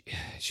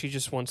she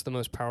just wants the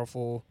most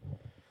powerful.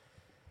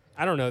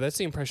 I don't know. That's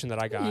the impression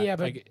that I got. Yeah,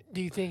 but like,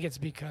 do you think it's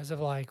because of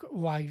like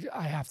why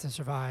I have to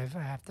survive?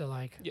 I have to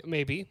like, yeah,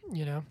 maybe,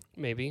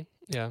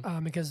 yeah.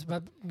 because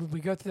but we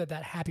go through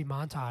that happy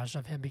montage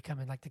of him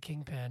becoming like the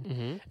kingpin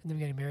Mm-hmm. and them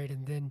getting married,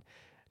 and then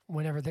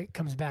whenever that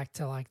comes back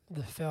to like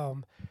the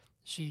film,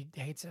 she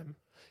hates him.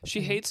 She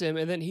Mhm. hates him,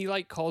 and then he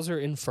like calls her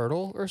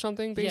infertile or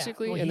something,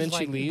 basically, yeah, well, and then he's,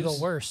 she like, leaves.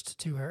 The worst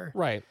to her.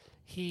 Right,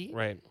 He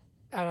right.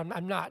 and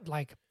I'm not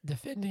like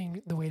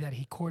defending the way that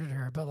he courted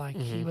her, but like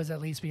he Mhm. was at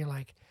least being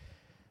like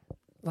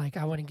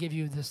I want to give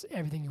you this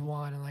everything you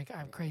want, and like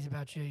I'm crazy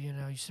about you. You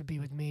know, you should be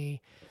with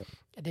me.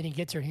 And then he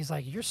gets her, and he's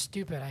like, "You're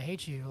stupid. I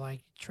hate you. Like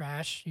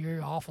trash.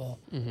 You're awful."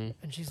 Mm-hmm.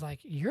 And she's like,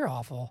 "You're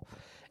awful."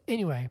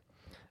 Anyway,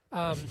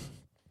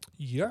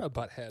 You're a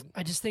butthead.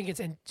 I just think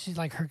she's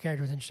like her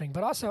character was interesting.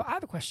 But also, I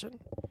have a question.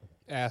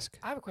 Ask.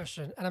 I have a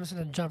question, and I'm just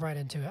going to jump right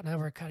into it. I know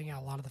we're cutting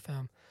out a lot of the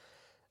film,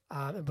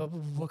 but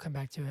we'll come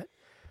back to it.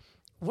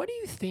 What do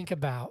you think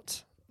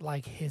about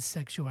like his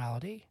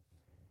sexuality?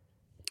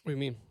 What do you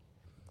mean?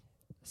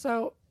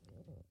 So,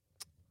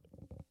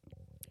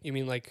 you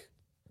mean like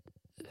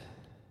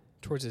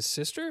towards his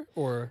sister,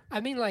 or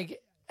I mean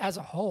like as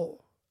a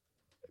whole,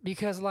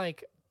 because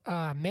like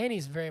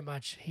Manny's very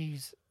much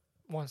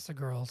wants the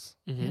girls.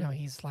 Mhm. You know,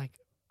 he's like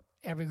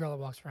every girl that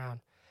walks around,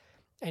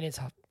 and it's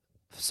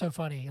so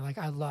funny. Like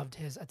I loved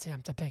his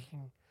attempt at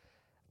picking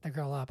the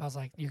girl up. I was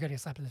like, "You're gonna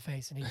get slapped in the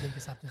face," and he did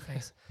get slapped in the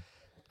face.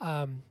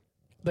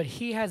 But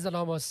he has an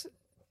almost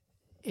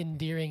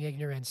endearing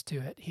ignorance to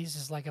it. He's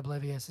just like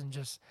oblivious and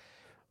just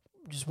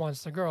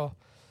wants the girl.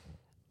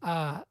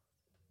 But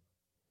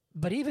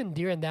even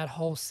during that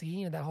whole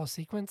scene and that whole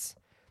sequence,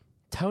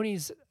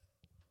 Tony's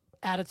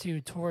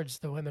attitude towards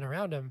the women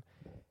around him,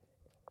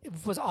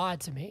 it was odd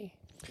to me.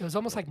 It was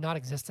almost like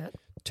non-existent.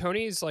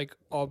 Tony's like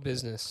all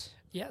business.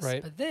 Yes,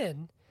 right? But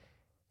then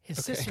his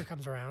Okay. sister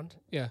comes around,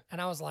 Yeah.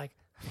 and I was like,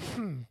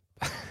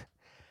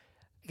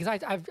 because I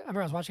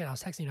remember I was watching it, I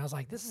was texting you, and I was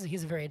like,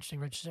 he's a very interesting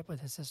relationship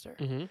with his sister,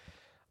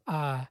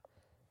 Mm-hmm.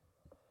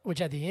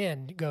 which at the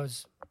end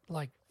goes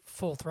like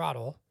full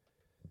throttle.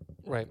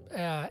 Right.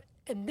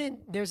 And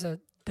then there's a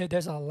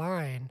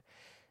line,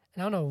 and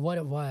I don't know what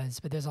it was,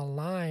 but there's a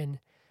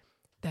line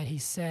that he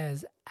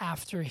says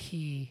after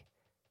he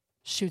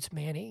shoots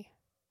Manny.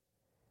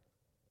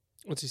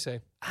 What's he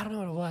say? I don't know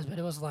what it was, but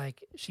it was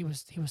like he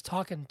was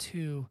talking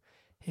to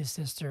his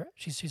sister.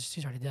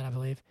 She's already dead, I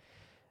believe.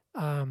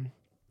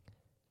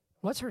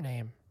 What's her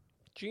name?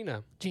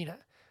 Gina.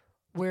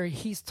 Where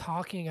he's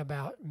talking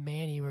about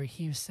Manny, where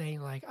he was saying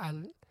like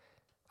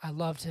I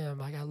loved him,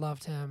 like I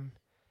loved him.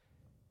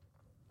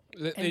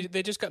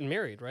 They just got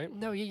married, right?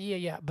 No,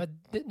 yeah. But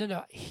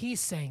no, he's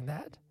saying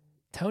that.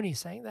 Tony's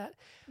saying that.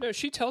 No,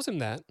 she tells him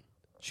that.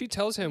 She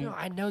tells him. No,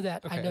 I know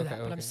that. Okay, I know okay, that.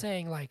 But I'm okay.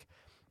 saying like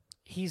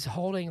he's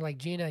holding like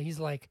Gina. He's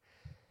like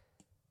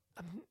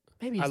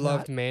maybe he's I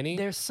loved not. Manny.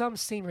 There's some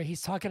scene where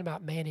he's talking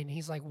about Manny, and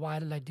he's like, "Why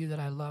did I do that?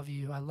 I love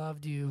you. I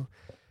loved you."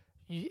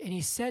 And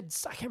he said,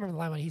 I can't remember the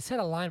line. But he said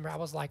a line where I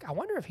was like, I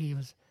wonder if he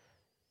was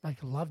like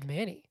loved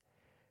Manny.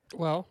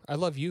 Well, I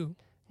love you.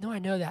 No, I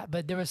know that,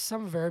 but there was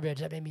some verbiage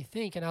that made me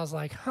think, and I was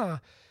like, huh,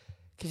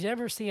 because you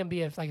never see him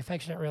be like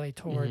affectionate really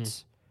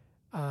towards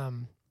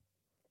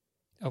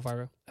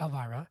Elvira.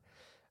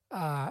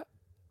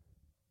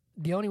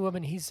 The only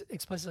woman he's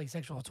explicitly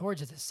sexual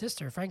towards is his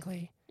sister,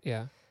 frankly.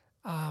 Yeah.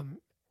 And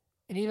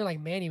even like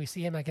Manny, we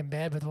see him like in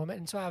bed with a woman,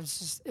 and so it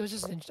was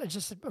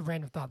just a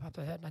random thought popped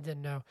in my head, and I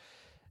didn't know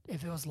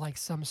if it was like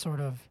some sort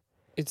of.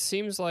 It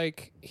seems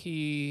like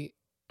he's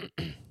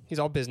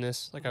all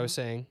business, like I was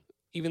saying.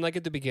 Even like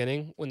at the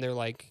beginning when they're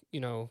like,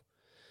 you know,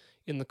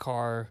 in the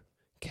car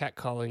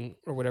catcalling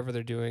or whatever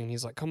they're doing,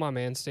 he's like, "Come on,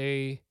 man,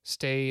 stay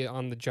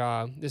on the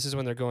job." This is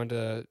when they're going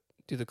to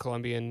do the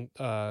Colombian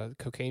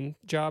cocaine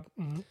job,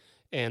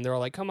 and they're all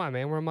like, "Come on,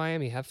 man, we're in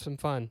Miami, have some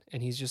fun."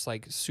 And he's just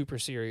like super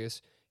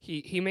serious.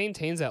 He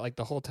maintains that like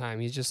the whole time.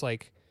 He's just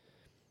like,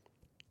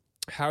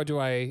 "How do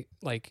I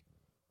like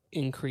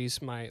increase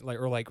my like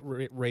or like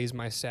raise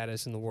my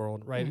status in the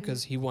world?" Right?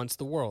 Because he wants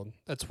the world.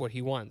 That's what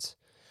he wants.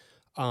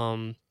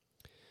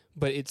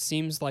 But it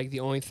seems like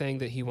the only thing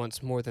that he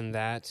wants more than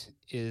that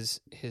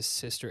is his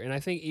sister. And I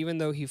think even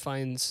though he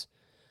finds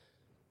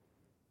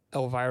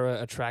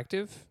Elvira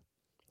attractive,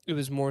 it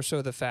was more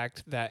so the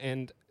fact that,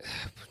 and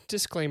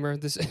disclaimer,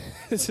 this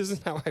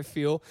isn't how I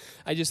feel.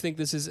 I just think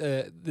this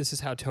is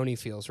how Tony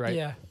feels, right?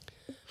 Yeah.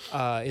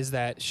 Is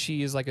that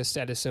she is like a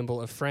status symbol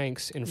of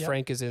Frank's, and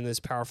Frank is in this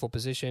powerful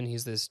position.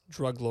 He's this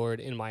drug lord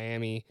in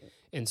Miami,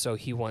 and so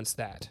he wants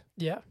that.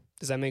 Yeah.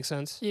 Does that make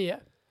sense? Yeah.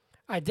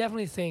 I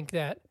definitely think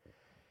that.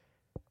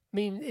 I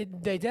mean,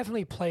 they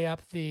definitely play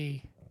up the.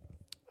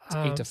 It's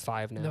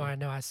 8-5 now. No, I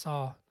know. I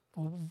saw.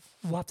 We'll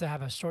have to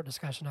have a short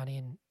discussion on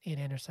Ian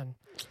Anderson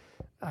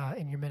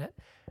in your minute.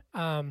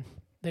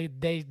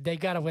 They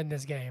got to win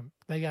this game.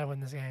 They got to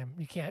win this game.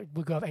 You can't.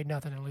 We go up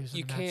 8-0 and lose.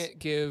 You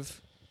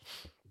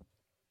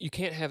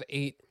can't have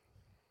 8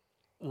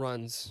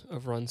 runs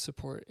of run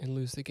support and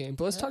lose the game.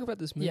 But let's talk about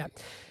this movie.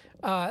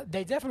 Yeah.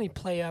 They definitely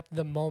play up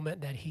the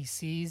moment that he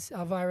sees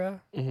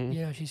Elvira. Mm-hmm.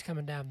 You know, she's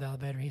coming down the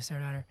elevator. He's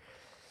staring at her.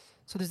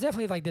 So there's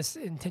definitely like this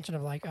intention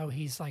of like, oh,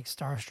 he's like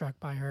starstruck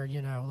by her,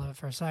 you know, love at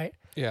first sight.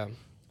 Yeah.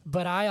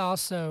 But I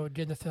also,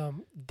 during the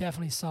film,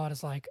 definitely saw it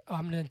as like, oh,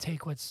 I'm going to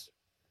take what's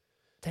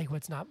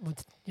not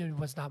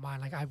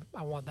mine. Like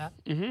I want that.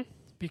 Mm-hmm.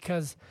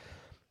 Because,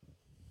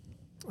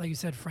 like you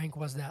said, Frank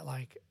was that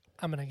like,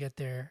 I'm going to get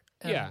there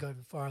and I'm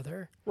going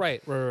farther.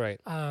 Right.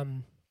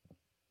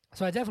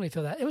 So I definitely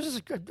feel that. It was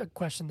just a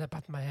question that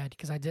popped in my head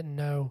because I didn't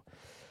know.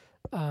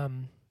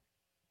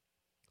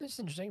 It's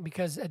interesting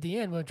because at the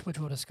end, which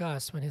we'll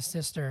discuss, when his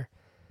sister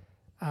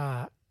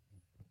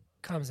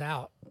comes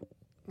out,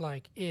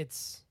 like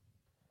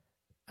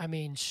I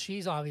mean,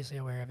 she's obviously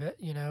aware of it,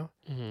 you know?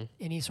 Mm-hmm.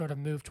 Any sort of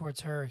move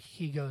towards her,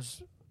 he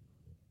goes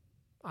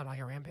on like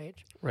a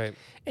rampage. Right.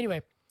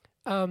 Anyway,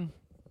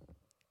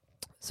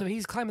 So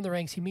he's climbing the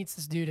ranks. He meets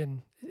this dude,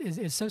 and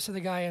is Sosa the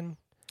guy in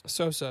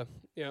Sosa.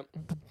 Yeah.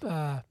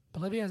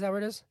 Bolivia? Is that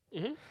where it is?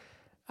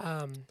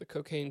 Mm-hmm. The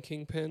cocaine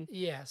kingpin.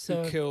 Yeah.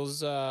 So who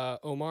kills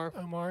Omar?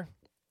 Omar,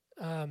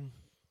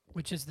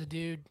 which is the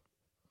dude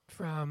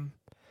from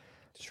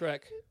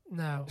Shrek.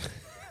 No,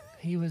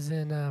 he was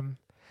in.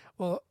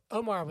 Well,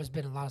 Omar was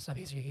been in a lot of stuff.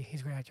 He's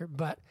a great actor,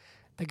 but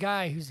the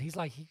guy he's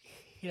like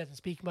he doesn't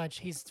speak much.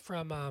 He's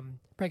from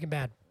Breaking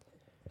Bad.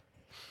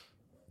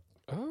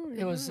 Oh,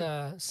 yeah. It was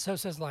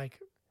Sosa's like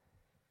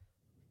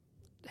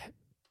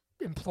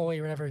employee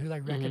or whatever who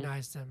like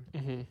recognized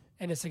him,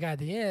 and it's the guy at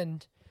the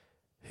end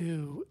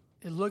who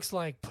it looks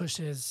like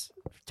pushes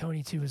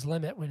Tony to his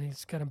limit when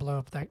he's gonna blow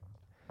up that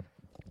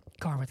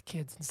car with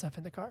kids and stuff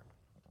in the car.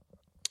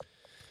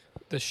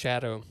 The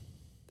Shadow.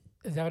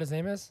 Is that what his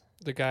name is?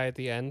 The guy at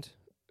the end.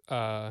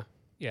 Yeah,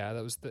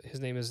 that was his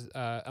name is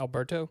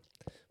Alberto.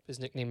 His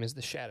nickname is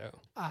the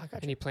Shadow. Ah, gotcha.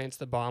 And he plants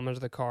the bomb under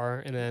the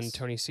car, and then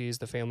Tony sees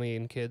the family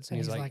and kids, and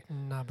he's like,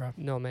 "Nah, bro,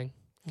 no, man."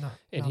 no."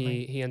 And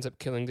he ends up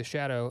killing the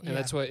Shadow, and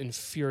that's what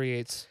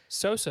infuriates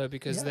Sosa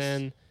because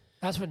then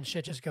that's when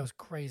shit just goes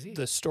crazy.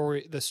 The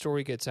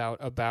story gets out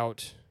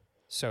about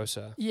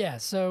Sosa. Yeah.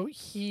 So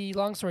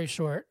long story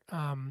short,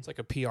 it's like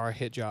a PR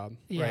hit job.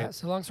 Yeah. Right?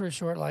 So long story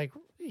short, like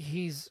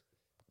he's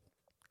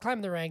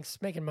climbing the ranks,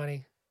 making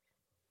money.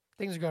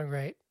 Things are going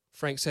great.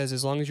 Frank says,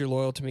 as long as you're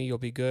loyal to me, you'll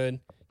be good.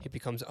 He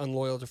becomes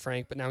unloyal to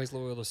Frank, but now he's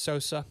loyal to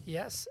Sosa.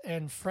 Yes,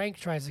 and Frank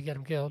tries to get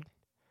him killed.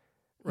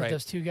 With Right.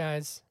 those two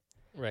guys.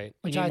 Right.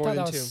 Which I thought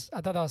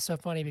that was so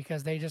funny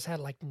because they just had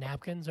like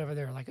napkins over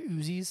there, like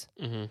Uzis,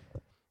 and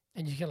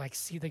you can like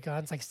see the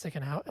guns like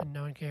sticking out, and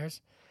no one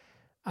cares.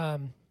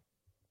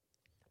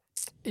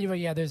 Anyway,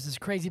 yeah, there's this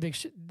crazy big.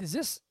 Is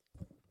this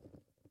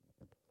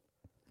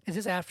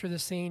after the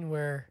scene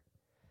where?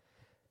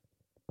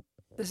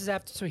 This is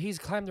after. So he's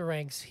climbed the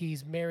ranks.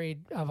 He's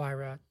married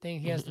Elvira. He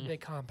has the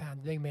big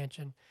compound, the big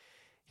mansion.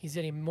 He's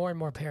getting more and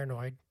more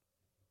paranoid.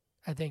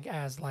 I think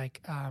as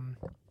like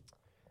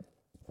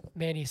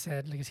Manny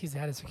said, because he's the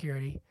head of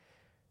security.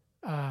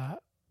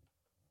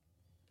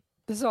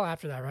 This is all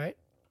after that, right?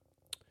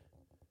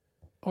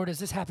 Or does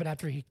this happen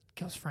after he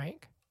kills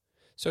Frank?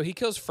 So he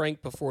kills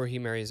Frank before he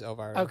marries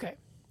Elvira. Okay,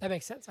 that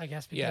makes sense, I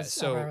guess, because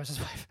Elvira was his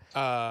wife.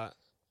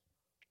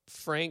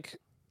 Frank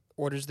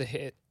orders the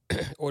hit.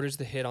 Orders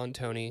the hit on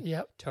Tony.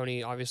 Yep.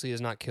 Tony obviously is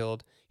not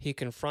killed. He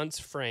confronts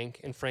Frank,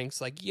 and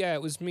Frank's like, "Yeah,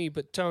 it was me,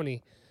 but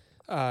Tony,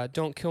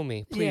 don't kill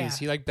me, please." Yeah.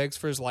 He like begs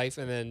for his life,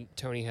 and then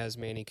Tony has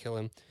Manny kill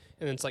him.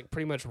 And then it's like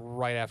pretty much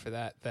right after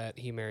that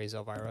he marries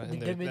Elvira, and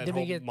Then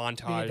we get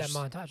montage. that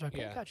montage.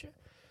 Okay, Yeah. gotcha.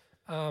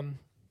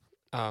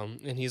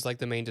 And he's like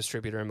the main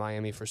distributor in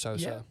Miami for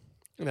Sosa, Yeah.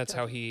 and that's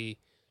how he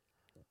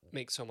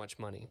makes so much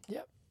money.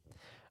 Yep.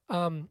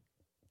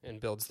 And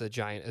builds the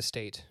giant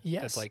estate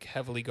Yes. that's like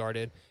heavily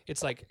guarded.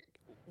 It's like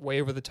way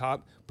over the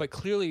top, but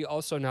clearly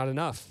also not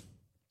enough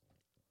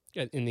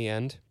in the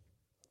end.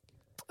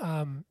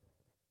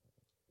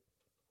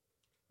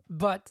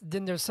 But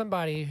then there's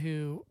somebody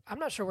who I'm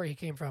not sure where he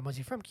came from. Was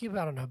he from Cuba?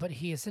 I don't know. But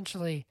he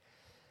essentially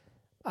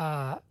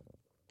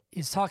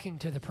is talking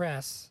to the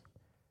press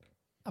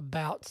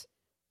about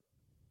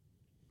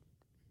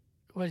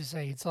what did you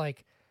say? It's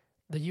like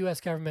the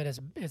U.S. government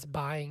is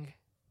buying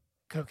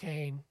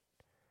cocaine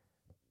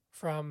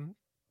from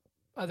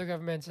other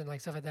governments and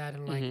like stuff like that,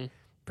 and like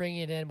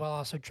bringing it in while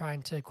also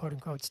trying to quote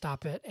unquote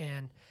stop it.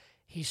 And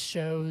he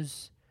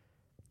shows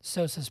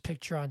Sosa's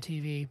picture on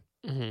TV,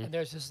 and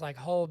there's this like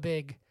whole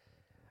big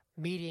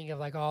meeting of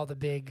like all the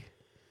big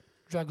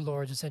drug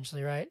lords,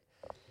 essentially, right?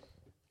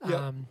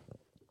 Yep.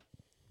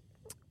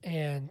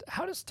 And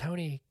how does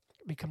Tony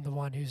become the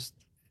one who's?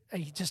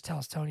 He just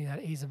tells Tony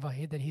that he's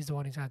involved, that he's the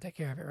one who's going to take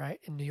care of it, right?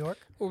 In New York.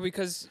 Well,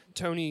 because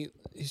Tony's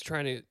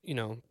trying to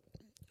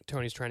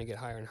get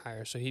higher and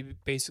higher, so he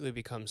basically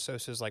becomes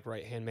Sosa's like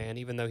right hand man.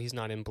 Even though he's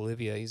not in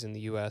Bolivia, he's in the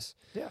U.S.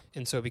 Yeah.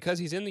 And so because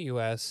he's in the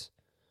U.S.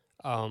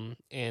 And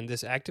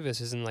this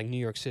activist is in like New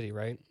York City,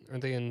 right?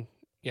 Aren't they in?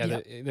 Yeah,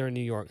 Yep. they're in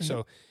New York. Mhm.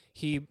 So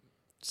he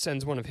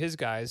sends one of his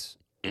guys,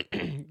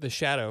 the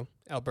Shadow,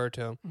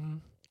 Alberto,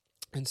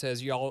 and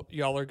says, y'all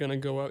are going to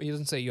go out. He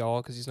doesn't say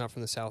y'all because he's not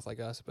from the South like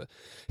us, but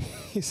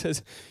he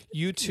says,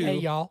 you two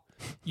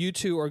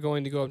are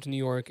going to go up to New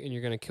York and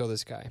you're going to kill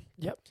this guy.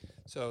 Yep.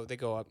 So they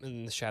go up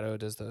and the Shadow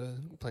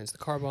plants the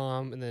car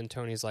bomb, and then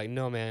Tony's like,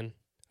 no, man,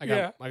 I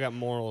got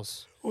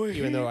morals.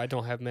 Even though I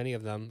don't have many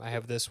of them, I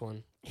have this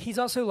one. He's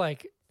also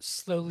like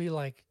slowly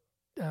like,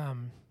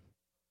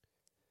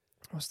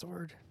 what's the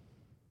word?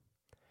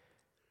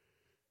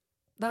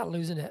 Not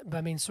losing it, but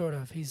I mean, sort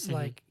of. He's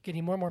like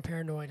getting more and more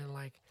paranoid and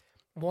like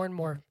more and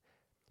more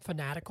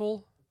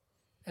fanatical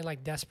and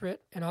like desperate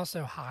and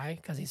also high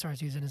because he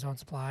starts using his own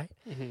supply.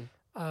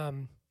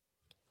 And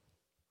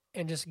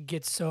just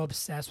gets so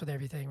obsessed with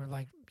everything. Where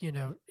like,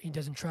 he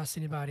doesn't trust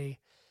anybody.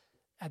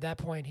 At that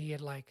point, he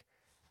had like,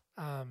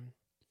 I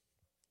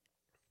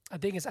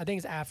think it's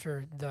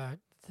after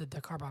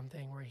the car bomb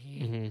thing where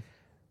he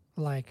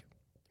like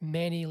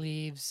Manny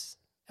leaves,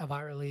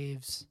 Elvira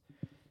leaves,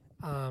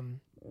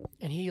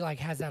 and he like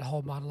has that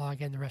whole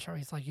monologue in the restaurant.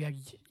 He's like,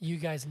 you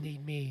guys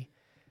need me.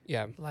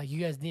 Yeah. Like, you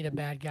guys need a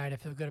bad guy to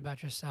feel good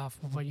about yourself,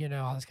 but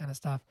all this kind of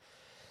stuff.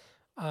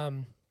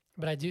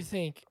 But I do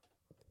think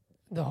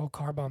the whole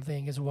car bomb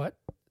thing is what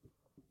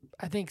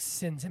I think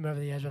sends him over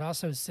the edge, but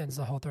also sends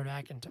the whole third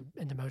act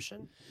into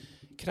motion.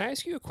 Can I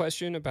ask you a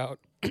question about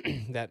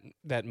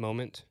that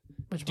moment?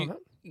 Which moment?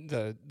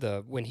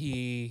 The when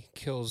he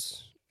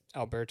kills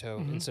Alberto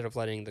instead of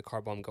letting the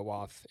car bomb go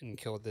off and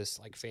kill this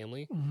like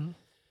family. Mm-hmm.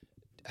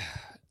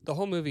 The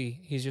whole movie,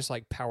 he's just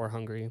like power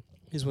hungry.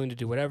 He's willing to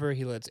do whatever.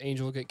 He lets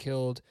Angel get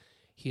killed.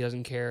 He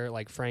doesn't care.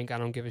 Like, Frank, I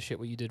don't give a shit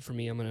what you did for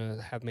me. I'm going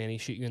to have Manny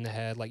shoot you in the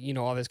head. Like,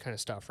 all this kind of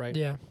stuff, right?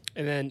 Yeah.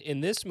 And then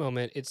in this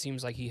moment, it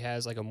seems like he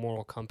has like a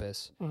moral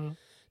compass. Mm-hmm.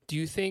 Do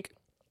you think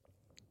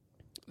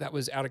that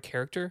was out of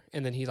character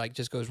and then he like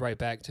just goes right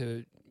back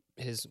to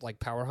his like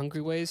power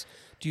hungry ways?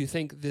 Do you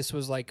think this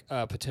was like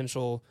a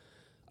potential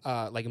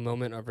like a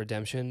moment of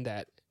redemption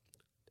that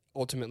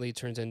ultimately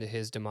turns into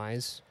his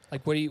demise?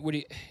 Like, what do you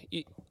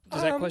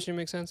does that question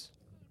make sense?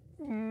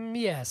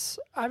 Yes.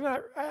 I'm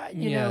not,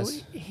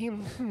 yes.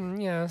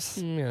 Yes.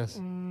 Yes.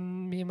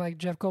 Being like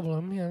Jeff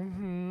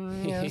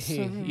Goldblum. Yeah. Yes.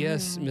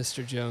 Yes,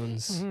 Mr.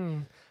 Jones.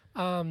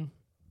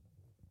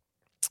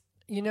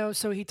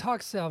 So he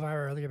talks to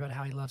Elvira earlier about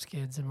how he loves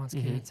kids and wants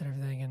kids and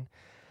everything.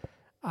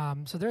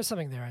 And so there's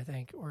something there, I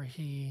think, where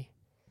he...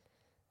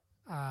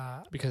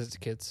 because it's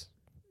kids.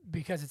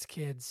 Because it's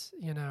kids,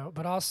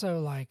 but also,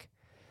 like,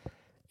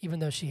 even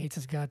though she hates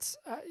his guts,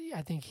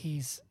 I think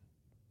he's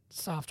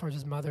soft towards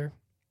his mother,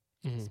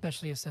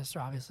 especially his sister,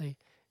 obviously,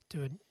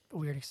 to a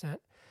weird extent.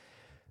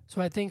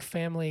 So I think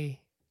family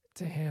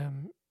to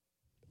him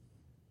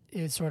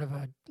is sort of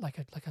a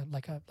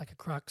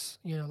crux,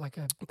 like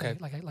a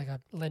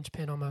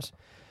linchpin almost.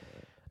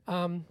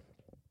 But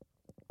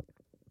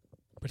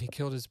he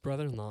killed his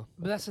brother-in-law.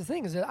 But that's the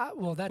thing is that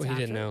he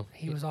didn't know.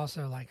 He was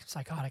also like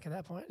psychotic at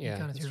that point. Yeah,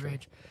 kind of that's through true.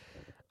 rage.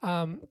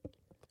 I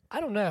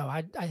don't know.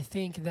 I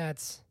think it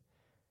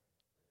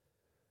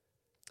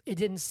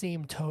didn't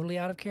seem totally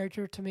out of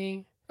character to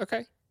me.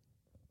 Okay.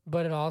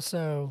 But it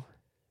also...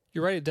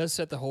 You're right. It does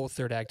set the whole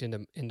third act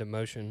into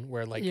motion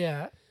where, like,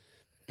 yeah,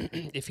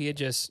 if he had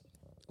just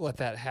let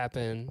that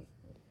happen,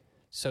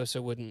 Sosa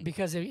wouldn't...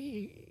 Because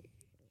he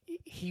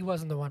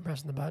wasn't the one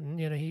pressing the button.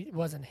 He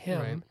wasn't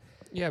him. Right.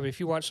 Yeah, but if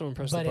you watch someone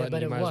press the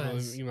button, you might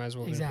as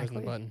well be pressing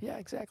the button. Yeah,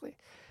 exactly.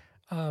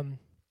 I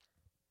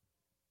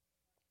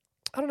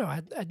don't know.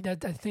 I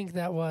think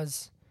that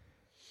was...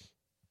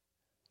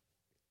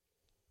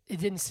 It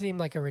didn't seem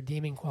like a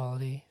redeeming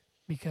quality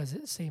because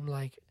it seemed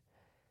like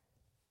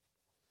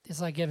it's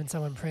like giving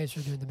someone praise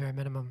for doing the bare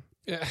minimum.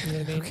 Yeah. You know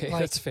what I mean? Okay,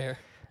 like, that's fair.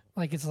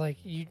 Like, it's like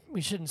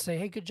we shouldn't say,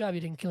 "Hey, good job,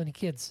 you didn't kill any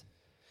kids."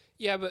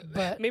 Yeah,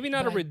 but maybe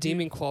not a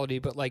redeeming quality,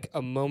 but like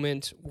a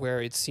moment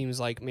where it seems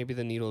like maybe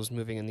the needle is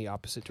moving in the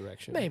opposite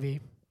direction. Maybe.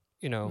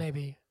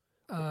 Maybe.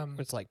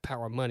 It's like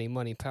power,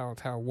 money,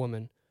 power,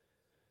 woman.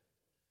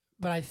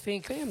 But I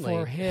think family.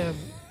 For him,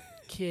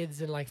 kids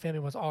and like family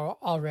was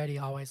already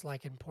always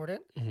like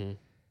important. Mm-hmm.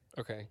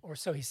 Okay. Or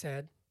so he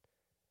said.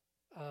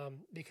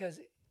 Because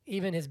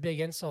even his big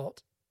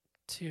insult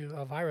to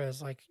Elvira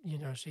is like,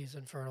 she's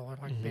infertile or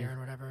like barren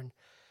or whatever. And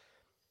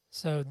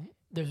so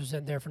there's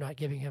resentment there for not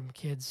giving him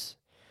kids.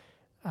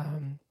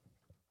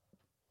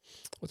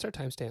 What's our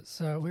timestamp?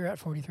 So we're at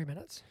 43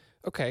 minutes.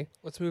 Okay.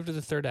 Let's move to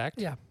the third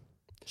act. Yeah.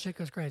 Shit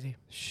goes crazy.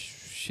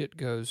 Shit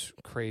goes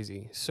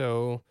crazy.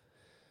 So,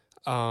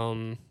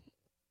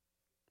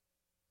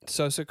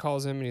 Sosa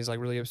calls him and he's like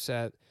really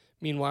upset.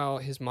 Meanwhile,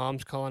 his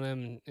mom's calling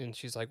him and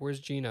she's like, "Where's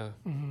Gina?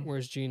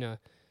 Where's Gina?"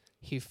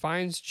 He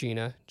finds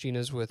Gina.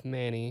 Gina's with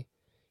Manny.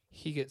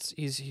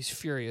 He's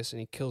furious and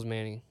he kills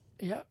Manny.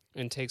 Yeah.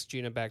 And takes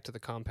Gina back to the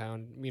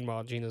compound.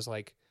 Meanwhile, Gina's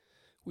like,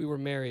 "We were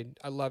married.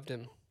 I loved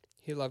him.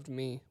 He loved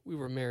me. We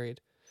were married."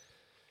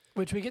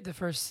 Which we get the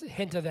first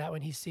hint of that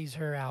when he sees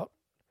her out.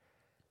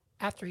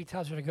 After he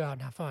tells her to go out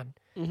and have fun,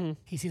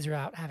 he sees her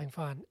out having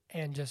fun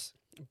and just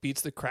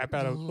beats the crap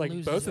out of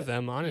like both of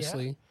them,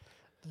 honestly.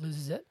 Yeah,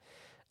 loses it.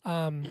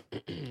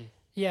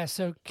 Yeah,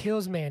 so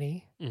kills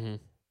Manny.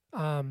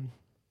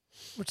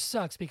 Which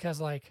sucks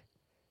because like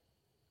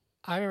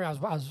I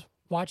remember I was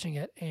watching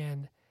it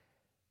and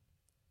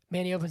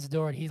Manny opens the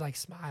door and he like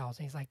smiles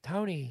and he's like,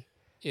 "Tony."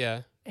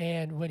 Yeah.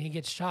 And when he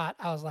gets shot,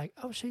 I was like,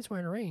 "Oh, she's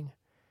wearing a ring."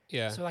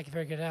 Yeah. So I can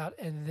figure it out.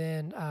 And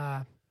then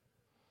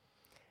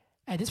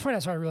at this point, I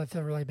started really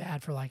feeling really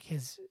bad for like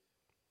his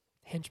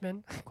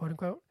henchmen, quote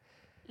unquote,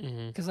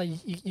 because like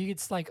you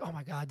get like, "Oh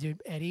my god,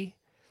 dude, Eddie."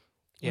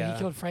 When he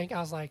killed Frank, I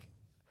was like,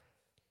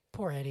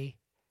 "Poor Eddie."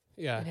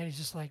 Yeah. And Eddie's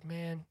just like,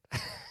 "Man."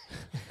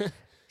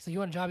 So you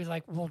want a job? He's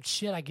like, "Well,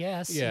 shit, I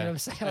guess." Yeah. You know what I'm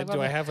saying? Like,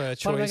 do I have a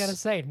choice? What am I gonna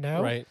say?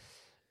 No. Right.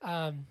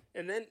 And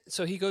then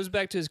so he goes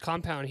back to his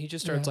compound. And he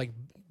just starts like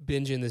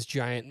binging this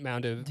giant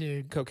mound of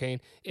cocaine,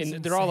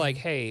 and they're all like,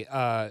 "Hey,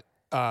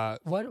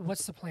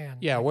 what's the plan?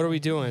 Yeah, what are we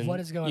doing? What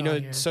is going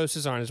on here?"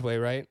 Sosa's on his way,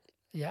 right?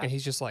 Yeah. And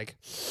he's just like,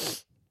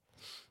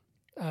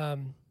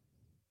 and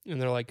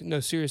they're like, "No,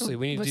 seriously,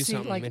 we need to do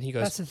something." Like, and he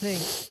goes, "That's the thing,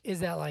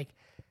 is that like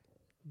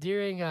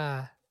during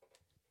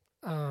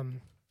like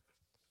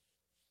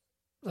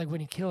when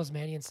he kills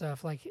Manny and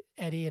stuff, like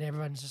Eddie and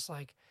everyone's just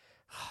like,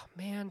 oh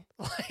man,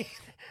 like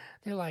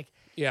they're like,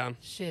 Yeah.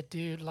 shit,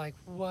 dude, like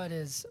we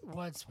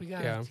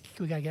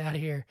gotta get out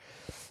of here.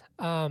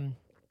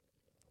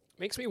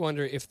 Makes me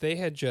wonder if they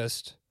had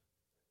just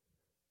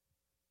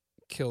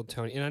killed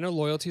Tony. And I know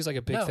loyalty is like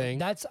a big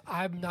thing.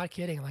 I'm not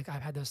kidding. Like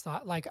I've had those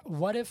thoughts. Like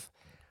what if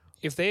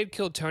they had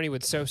killed Tony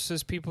with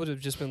Sosa's, people would have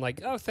just been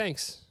like, oh,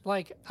 thanks.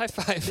 Like high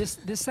five.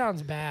 This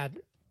sounds bad.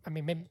 I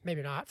mean,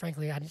 maybe not.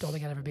 Frankly, I don't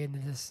think I'd ever be in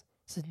this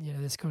sort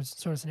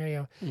of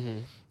scenario. Mm-hmm.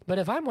 But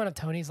if I'm one of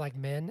Tony's like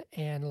men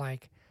and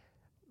like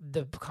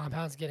the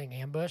compound's getting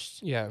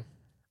ambushed, yeah,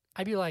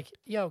 I'd be like,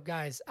 yo,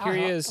 guys, here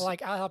he is.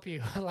 Like, I'll help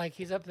you. Like,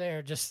 he's up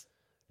there. Just,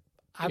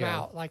 I'm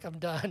out. Like, I'm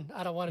done.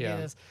 I don't want to do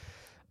this.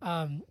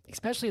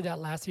 Especially that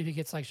last dude who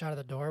gets like shot at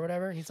the door or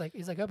whatever. He's like,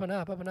 open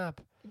up.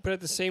 But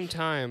at the same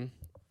time,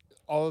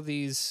 all of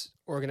these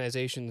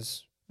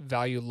organizations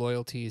value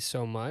loyalty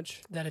so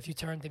much that if you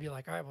turn, they'd be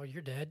like, all right, well,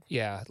 you're dead.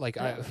 Yeah. Like,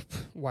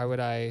 why would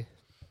I?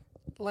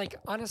 Like,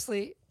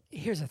 honestly,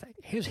 here's the thing.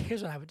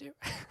 Here's what I would do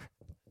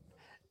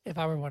if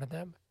I were one of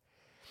them.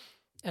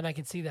 And I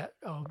could see that,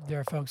 oh, there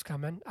are folks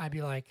coming. I'd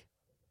be like,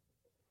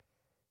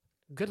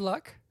 good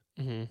luck.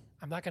 Mm-hmm.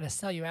 I'm not going to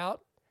sell you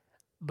out,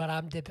 but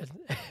I'm dipping.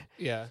 Yeah.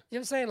 You know what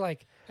I'm saying?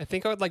 Like, I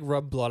think I would like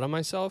rub blood on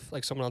myself,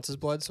 like someone else's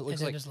blood. So it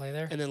looks and then like, just lay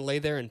there. and then lay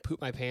there and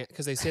poop my pants.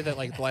 Because they say that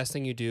like the last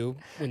thing you do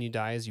when you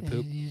die is you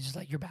poop. You just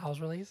like your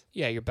bowels release.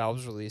 Yeah, your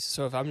bowels release.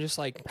 So if I'm just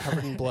like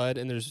covered in blood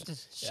and there's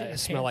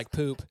smell like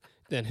poop,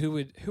 then who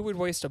would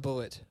waste a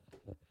bullet?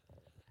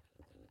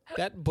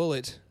 That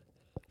bullet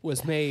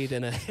was made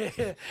in a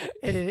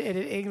in an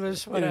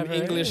English whatever in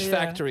an English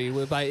factory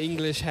by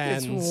English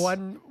hands. It's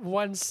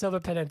one silver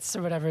penance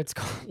or whatever it's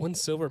called. One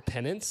silver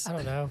penance? I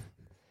don't know.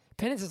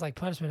 Penance is like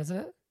punishment, isn't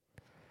it?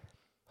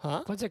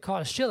 Huh? What's it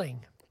called? A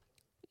shilling.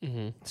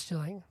 Mm-hmm.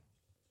 Shilling.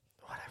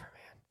 Whatever,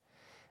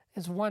 man.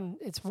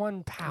 It's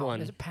 1 pound.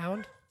 One. Is it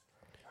pound?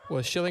 Well,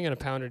 a shilling and a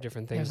pound are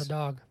different things. There's a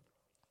dog.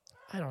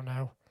 I don't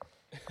know.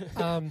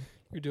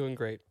 You're doing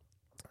great.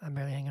 I'm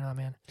barely hanging on,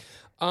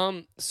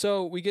 man.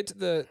 So we get to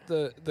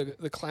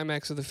the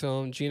climax of the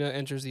film. Gina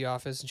enters the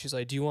office and she's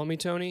like, "Do you want me,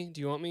 Tony?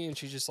 Do you want me?" And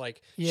she's just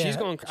like, Yeah, she's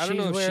going. I don't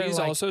know if she's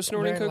like, also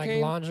snorting wearing,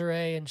 cocaine. like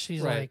lingerie, and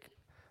she's Right. like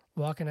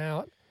walking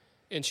out.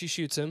 And she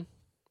shoots him.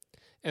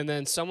 And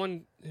then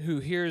someone who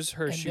hears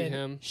her and shoot then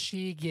him,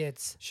 she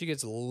gets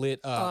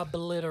lit up.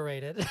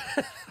 obliterated.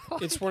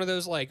 It's one of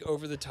those like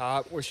over the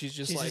top where she's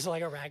just She's like just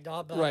like a rag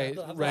doll. right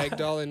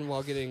ragdolling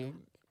while getting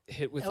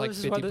hit with like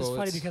 50 bullets. It's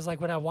funny because like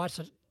when I watched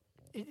it,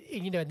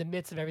 you know, in the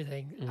midst of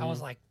everything, I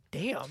was like,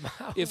 damn.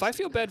 If I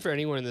feel bad for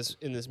anyone in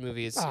this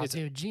movie, it's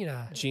dude,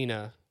 Gina,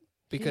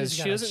 because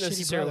she doesn't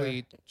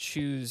necessarily brother.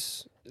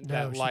 choose No,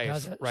 that she life,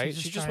 doesn't. right? She's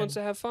She just just wants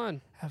to have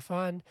fun. have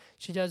fun.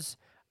 She does.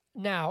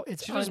 Now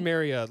it's She does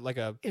marry a.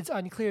 it's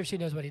unclear if she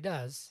knows what he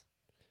does,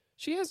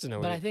 She has to know.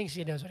 but I think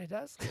she knows what he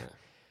does. Yeah.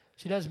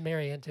 She does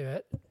marry into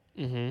it.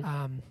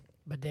 Mm-hmm.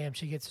 But damn,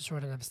 she gets a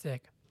short end of the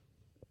stick.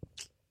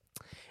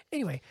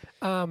 Anyway,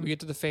 We get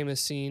to the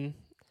famous scene.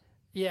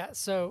 yeah.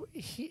 So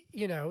he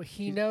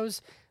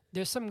knows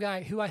there's some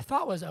guy who I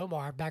thought was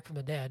Omar back from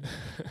the dead.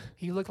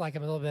 He looked like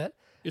him a little bit.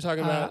 You're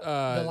talking about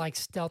the like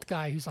stealth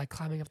guy who's like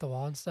climbing up the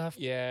wall and stuff.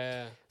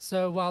 yeah,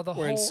 So while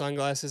wearing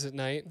sunglasses at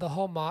night, the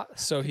whole mob,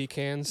 so he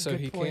can.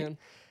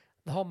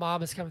 the whole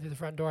mob is coming through the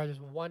front door.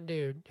 There's one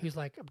dude who's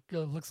like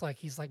looks like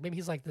he's like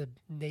the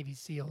Navy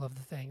SEAL of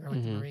the thing or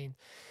like the Marine.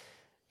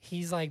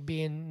 He's like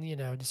being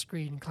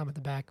discreet and climb at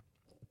the back.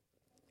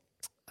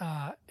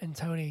 And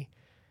Tony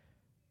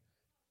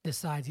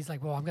decides he's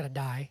like, well, I'm gonna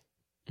die,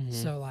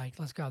 so like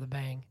let's go out the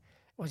bang.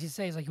 What's he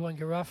say? He's like, you want to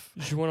get rough?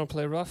 Do you want to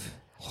play rough?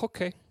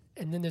 Okay.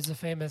 And then there's the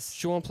famous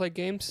Do you want to play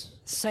games?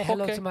 say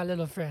hello Okay. to my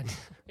little friend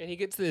And he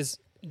gets this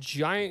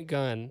giant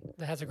gun,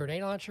 that has a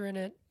grenade launcher in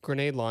it.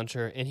 grenade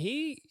launcher, and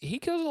he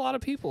kills a lot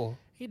of people.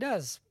 He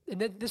does.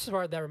 And then this is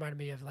where that reminded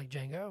me of like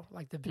Django,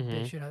 like the big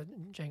shootout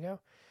in Django.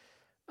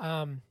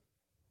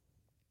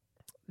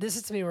 This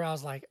is to me where I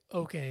was like,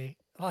 okay,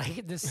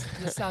 like this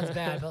sounds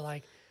bad, but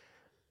like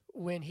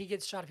when he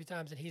gets shot a few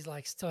times and he's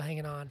like still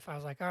hanging on, I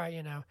was like, all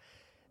right,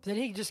 But then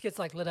he just gets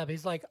like lit up.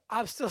 He's like,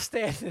 I'm still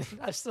standing.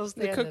 I'm still The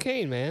standing.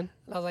 cocaine, man.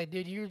 And I was like,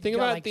 dude, you Think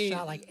got about like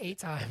shot like 8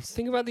 times.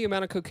 Think about the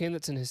amount of cocaine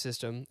that's in his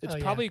system. It's Oh,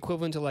 yeah. probably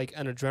equivalent to like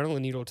an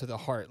adrenaline needle to the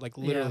heart, like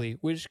literally,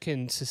 which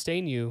can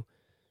sustain you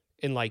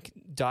in like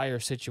dire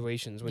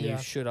situations when Yeah.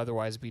 you should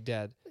otherwise be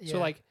dead. Yeah. So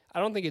like, I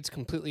don't think it's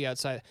completely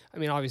outside. I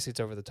mean, obviously it's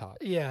over the top,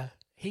 Yeah.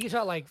 He gets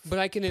shot like but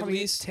I can at probably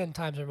least 10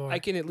 times or more. I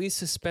can at least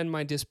suspend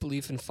my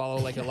disbelief and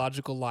follow like a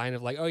logical line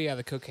of like, oh yeah,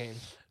 the cocaine.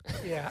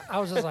 Yeah. I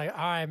was just like, all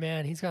right,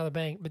 man, he's got the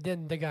bank. But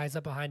then the guy's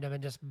up behind him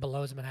and just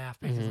blows him in half,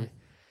 basically.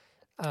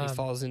 He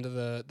falls into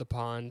the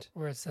pond.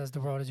 Where it says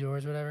the world is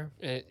yours, whatever.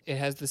 And it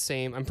has the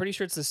same. I'm pretty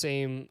sure it's the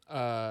same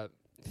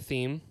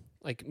theme,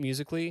 like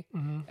musically,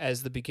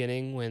 as the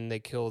beginning when they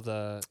kill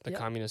the Yep.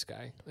 communist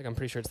guy. Like I'm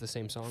pretty sure it's the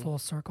same song. Full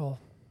circle.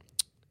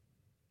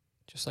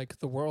 Just like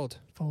the world,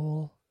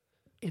 Full.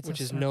 It's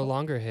which a is circle. no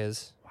longer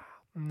his.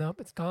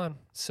 Nope, it's gone.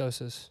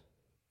 Sosa's.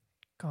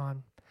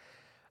 Gone.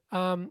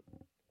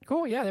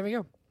 Cool. Yeah, there we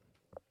go.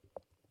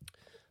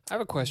 I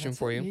have a question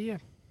for you. Yeah.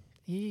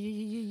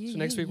 So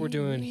next week we're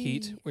doing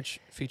Heat, which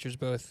features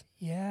both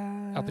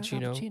Al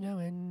Pacino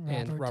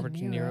and Robert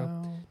De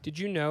Niro. Did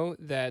you know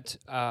that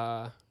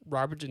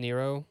Robert De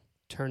Niro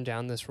turned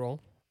down this role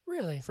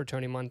Really? for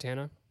Tony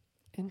Montana?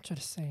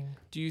 Interesting.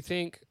 How do you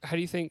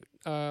think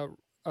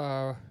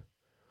Rob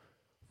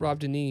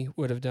Denis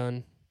would have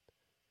done?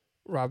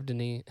 Rob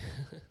Denis.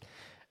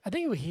 I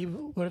think he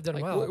would have done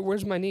Like, well.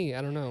 where's my knee?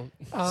 I don't know.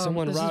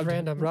 Someone this is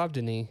random. Rob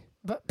Denis.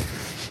 But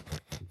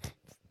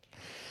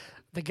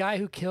the guy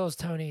who kills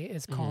Tony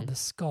is called the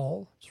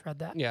Skull. Just read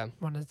that. Yeah.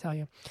 Wanted to tell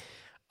you.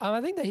 I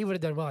think that he would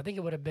have done well. I think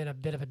it would have been a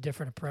bit of a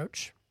different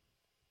approach.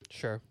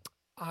 Sure.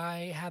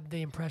 I had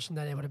the impression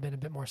that it would have been a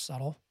bit more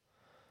subtle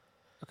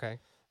Okay.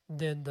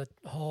 than the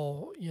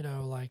whole,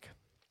 like,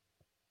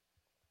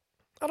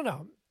 I don't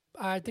know.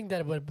 I think that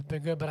it would have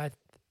been good, but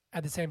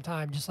at the same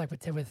time, just like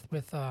with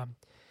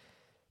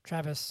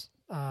Travis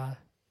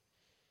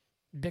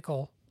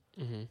Bickle,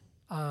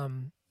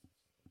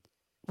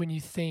 when you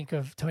think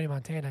of Tony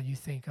Montana, you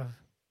think of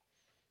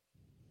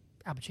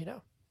Al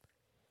Pacino.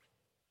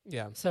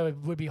 Yeah. So it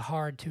would be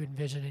hard to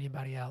envision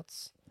anybody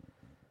else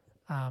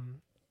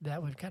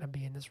that would kind of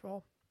be in this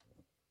role.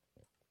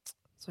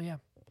 So, yeah.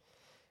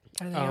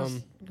 Anything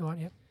else? Go on,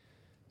 yeah.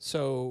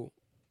 So,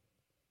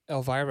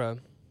 Elvira,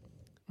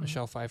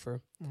 Michelle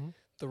Pfeiffer,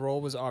 the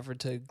role was offered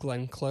to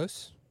Glenn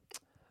Close.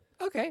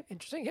 Okay,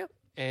 interesting, yeah.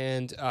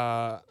 And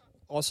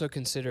also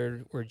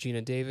considered were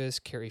Gina Davis,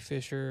 Carrie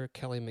Fisher,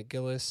 Kelly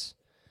McGillis,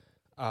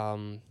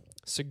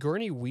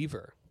 Sigourney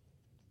Weaver.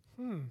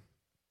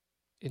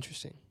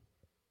 Interesting.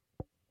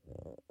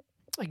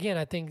 Again,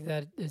 I think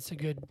that it's a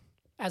good,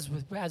 as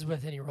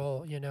with any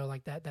role,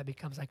 like that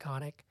becomes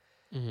iconic.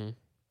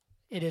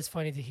 It is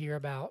funny to hear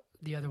about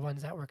the other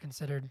ones that were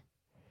considered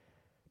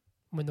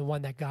when the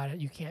one that got it,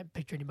 you can't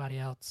picture anybody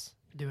else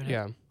doing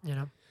it.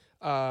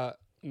 Yeah.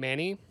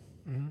 Manny.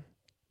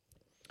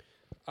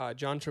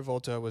 John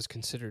Travolta was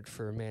considered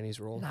for Manny's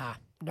role. Nah,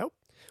 nope.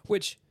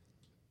 Which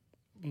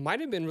might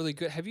have been really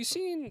good. Have you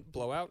seen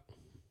Blowout?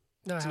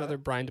 No, It's another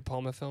Brian De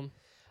Palma film.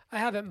 I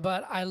haven't,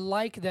 but I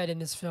like that in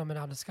this film, and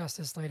I'll discuss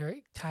this later.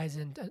 It ties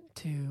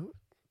into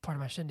part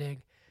of my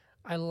shindig.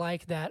 I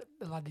like that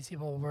a lot of these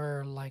people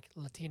were like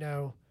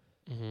Latino.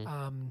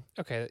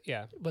 Okay,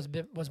 yeah. Was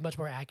much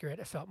more accurate.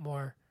 It felt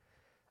more.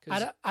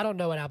 I don't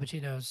know what Al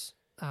Pacino's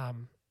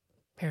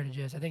heritage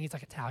is. I think he's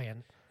like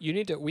Italian. We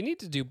need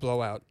to do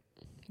Blowout.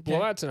 Okay.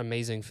 Blowout's an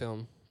amazing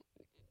film.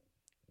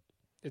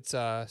 It's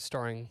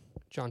starring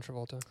John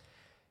Travolta.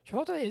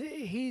 Travolta,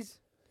 he's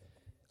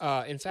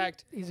in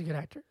fact, he's a good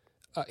actor.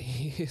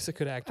 He's a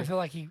good actor. I feel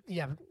like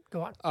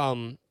go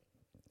on.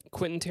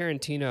 Quentin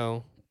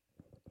Tarantino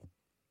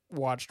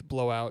watched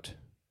Blowout,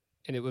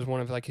 and it was one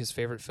of like his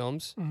favorite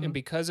films. And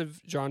because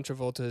of John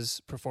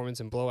Travolta's performance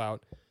in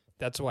Blowout,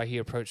 that's why he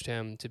approached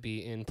him to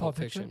be in Pulp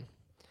Fiction.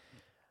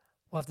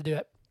 We'll have to do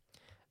it.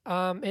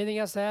 Anything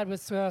else to add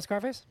with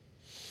Scarface?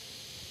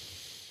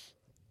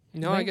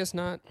 No, I guess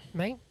not.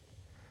 Me?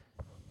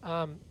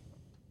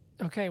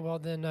 Okay, well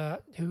then,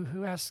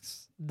 who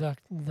asks the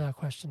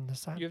question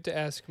this time? You have to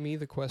ask me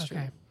the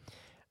question.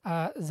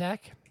 Okay.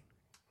 Zach,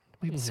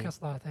 we've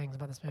discussed a lot of things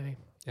about this movie.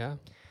 Yeah.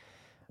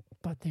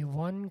 But the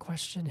one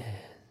question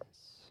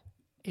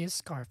is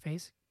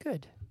Scarface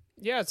good?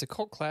 Yeah, it's a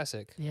cult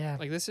classic. Yeah.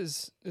 Like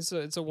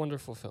it's a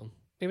wonderful film.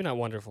 Maybe not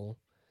wonderful.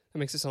 That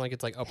makes it sound like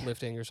it's like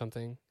uplifting or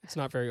something. It's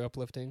not very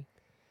uplifting.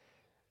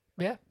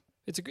 Yeah.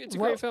 It's a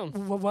great film.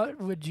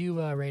 What would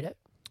you rate it?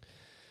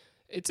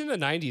 It's in the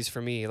 90s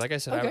for me. Like I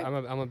said, Okay.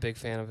 I'm a big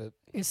fan of it.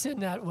 It's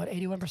sitting at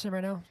 81%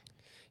 right now.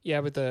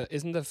 Yeah, but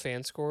isn't the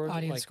fan score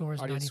Audience score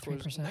is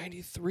 93%.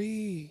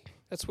 93.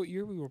 That's what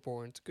year we were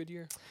born. It's a good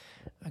year.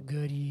 A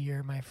good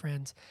year, my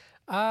friends.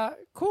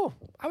 Cool.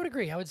 I would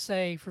agree. I would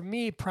say for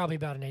me probably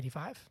about an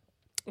 85.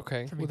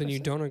 Okay. Well, then you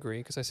don't agree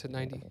because I said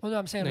 90. Well, no,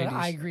 I'm saying 90s. that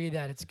I agree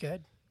that it's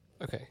good.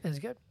 Okay. It's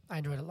good. I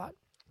enjoyed it a lot.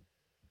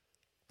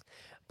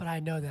 But I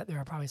know that there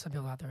are probably some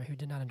people out there who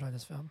did not enjoy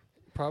this film.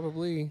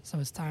 Probably. So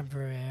it's time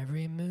for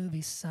Every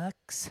Movie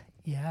Sucks.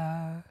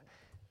 Yeah.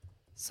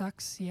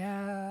 Sucks.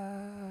 Yeah.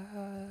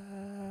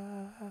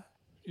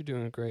 You're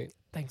doing great.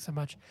 Thanks so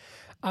much.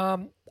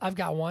 I've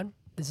got one.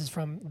 This is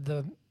from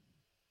the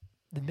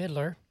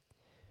Middler.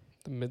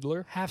 The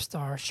Middler? Half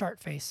star, Shart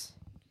Face.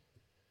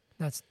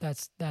 That's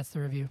the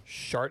review.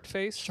 Shart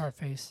face? Shart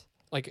Face.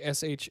 Like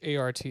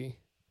SHART.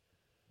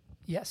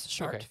 Yes,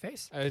 Shart Okay.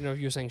 Face. I didn't know if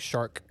you were saying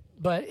shark.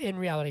 But in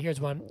reality, here's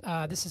one.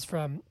 This is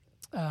from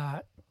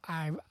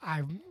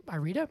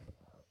Irita.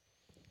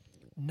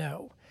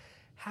 No.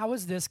 How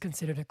is this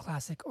considered a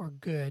classic or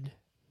good?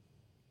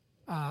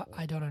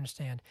 I don't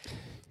understand.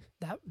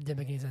 That didn't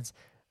make any sense.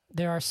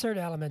 There are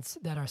certain elements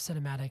that are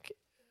cinematic,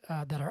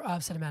 that are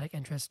of cinematic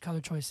interest, color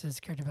choices,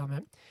 character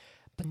development,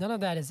 but none of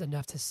that is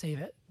enough to save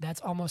it.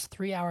 That's almost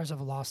 3 hours of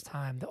lost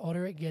time. The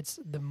older it gets,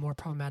 the more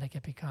problematic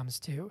it becomes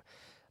too.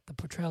 The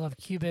portrayal of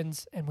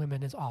Cubans and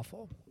women is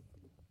awful.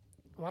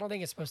 Well, I don't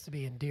think it's supposed to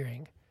be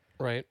endearing,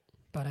 Right.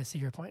 but I see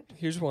your point.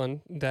 Here's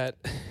one that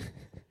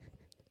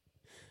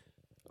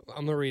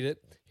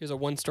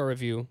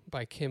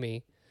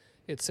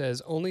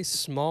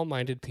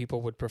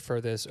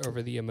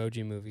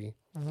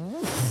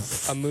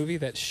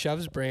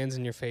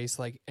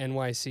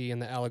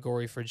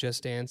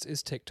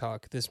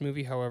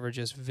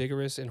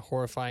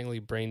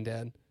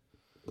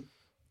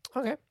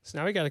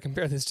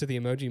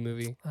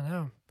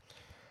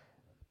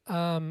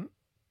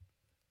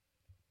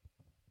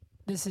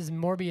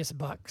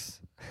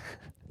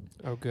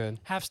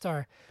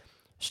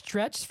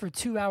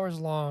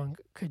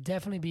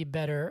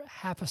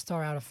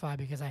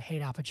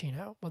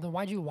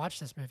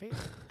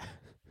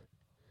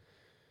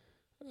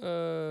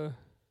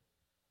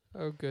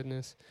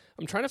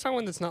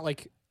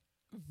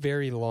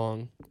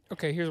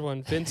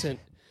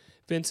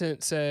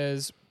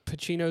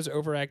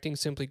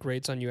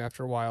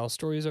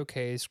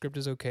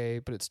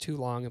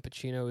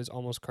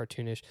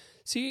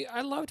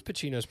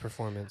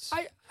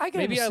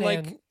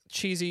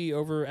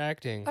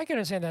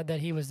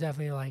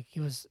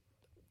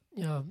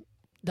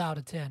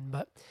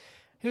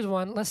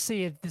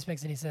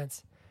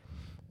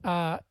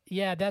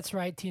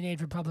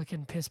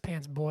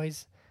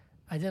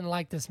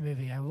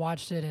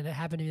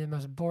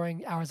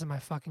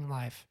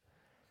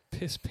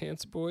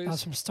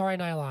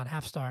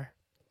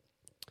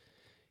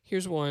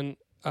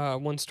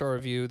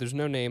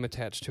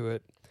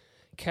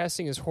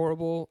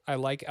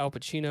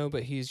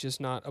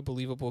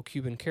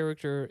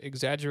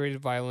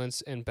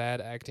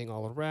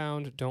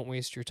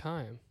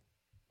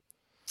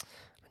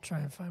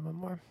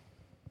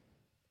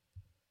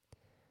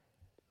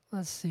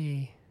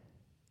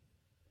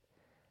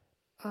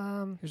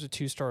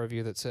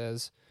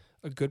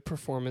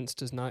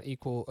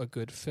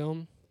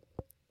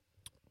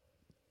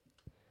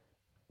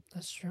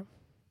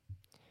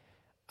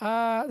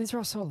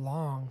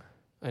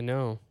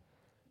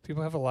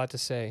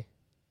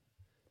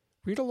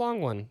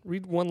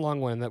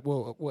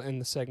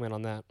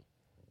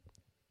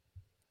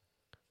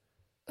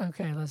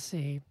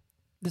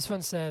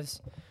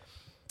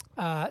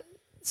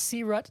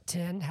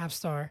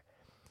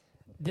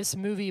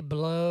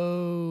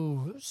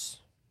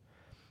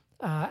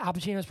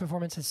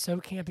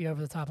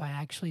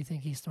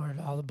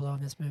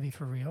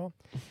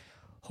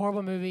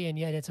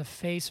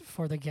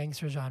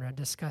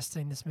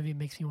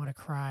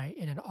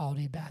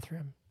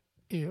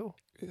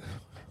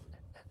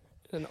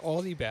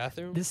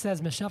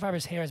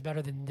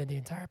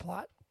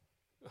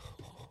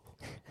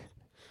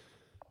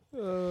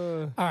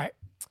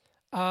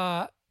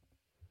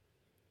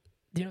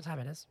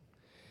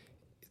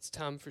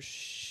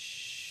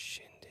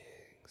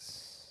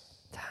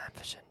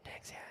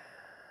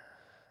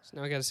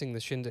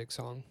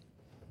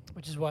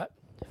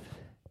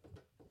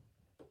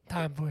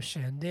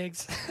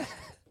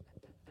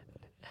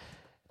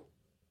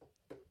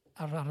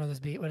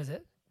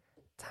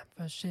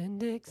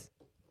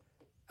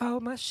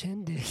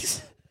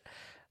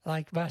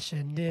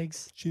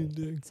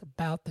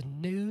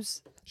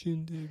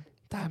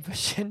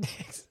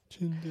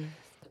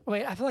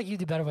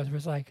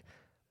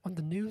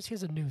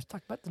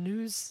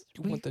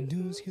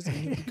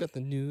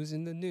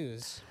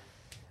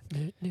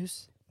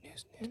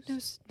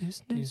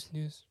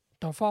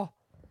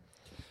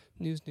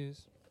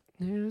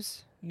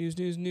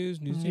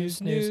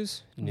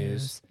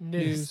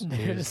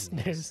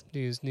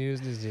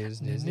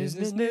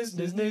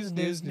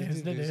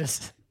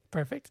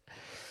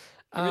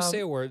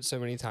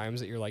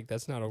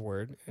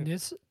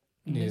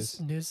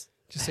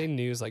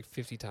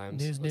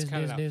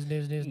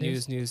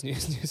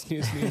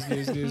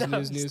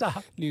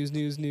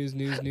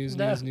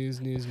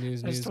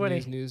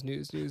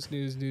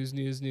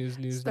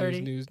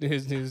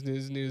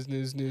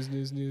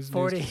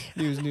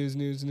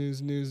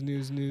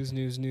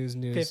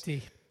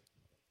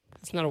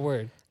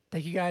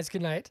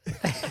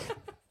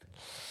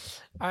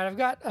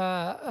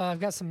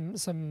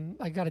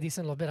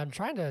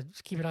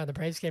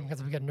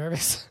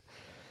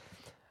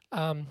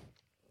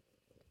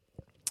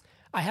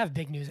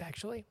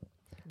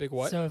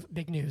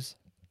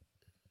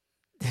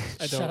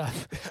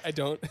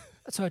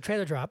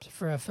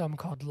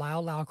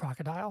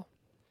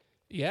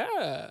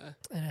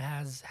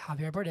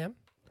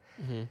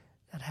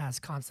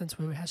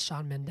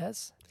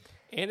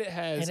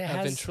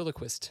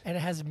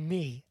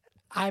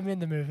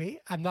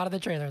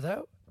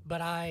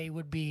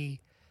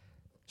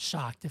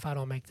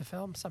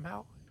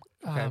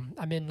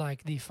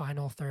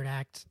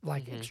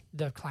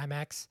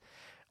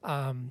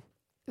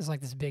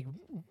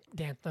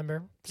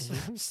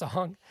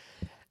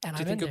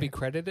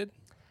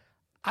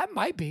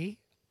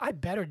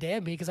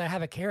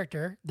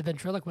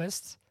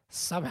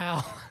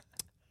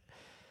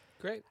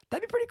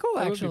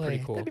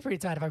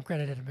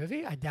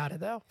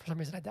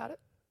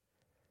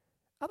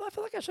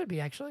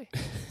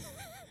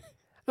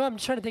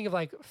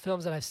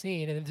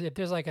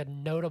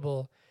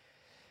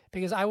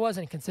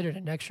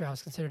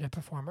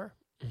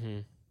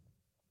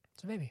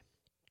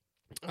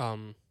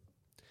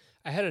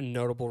I had a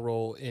notable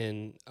role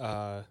in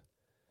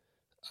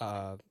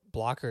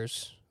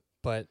Blockers,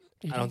 but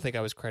I don't think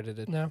I was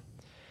credited. No.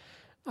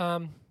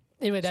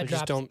 Anyway, that so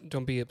just drops.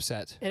 don't be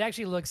upset. It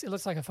actually looks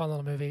like a fun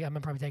little movie. I'm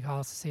gonna probably take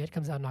Hollis to see it. It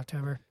comes out in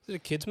October. Is it a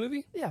kids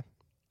movie? Yeah.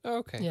 Oh,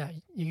 okay. Yeah,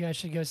 you guys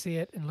should go see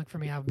it and look for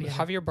me. I'll be With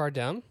Javier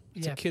Bardem.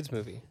 It's Yeah. a kids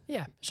movie.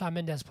 Yeah, Shawn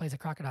Mendes plays a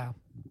crocodile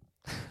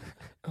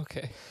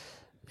Okay.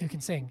 who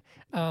can sing.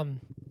 But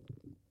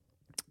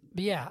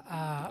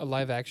yeah, A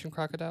live action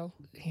crocodile.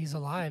 he's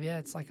alive. Yeah,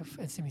 it's like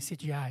it's gonna be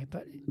CGI.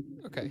 But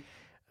Okay.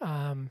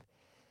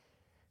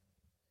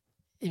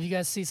 if you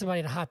guys see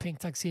somebody in a hot pink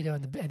tuxedo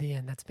at the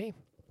end, that's me.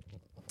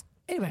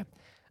 Anyway,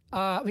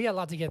 we got a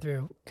lot to get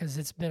through because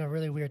it's been a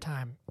really weird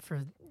time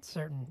for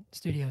certain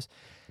studios.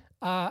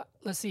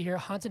 Let's see here.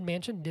 Haunted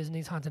Mansion,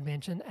 Disney's Haunted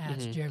Mansion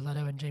adds Jared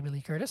Leto and Jamie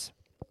Lee Curtis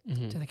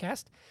to the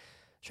cast.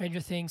 Stranger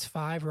Things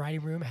 5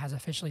 Writing Room has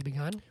officially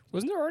begun.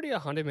 Wasn't there already a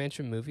Haunted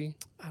Mansion movie?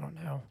 I don't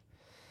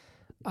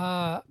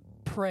know.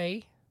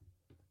 Prey,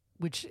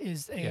 which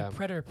is a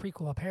Predator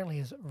prequel, apparently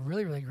is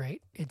really, really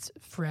great. It's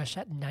fresh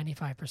at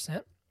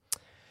 95%.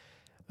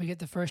 We get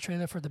the first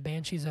trailer for the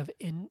Banshees of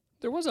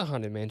There was a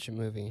Haunted Mansion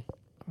movie.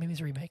 Maybe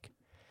it's a remake.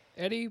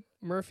 Eddie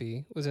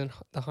Murphy was in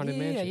the Haunted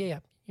Mansion. Yeah.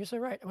 You're so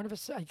right. I wonder if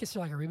it's, I guess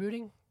they're like a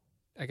rebooting.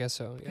 I guess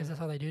so. Because that's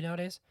how they do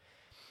nowadays.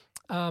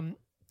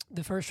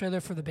 The first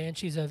trailer for the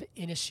Banshees of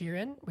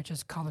Inisherin, which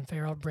is Colin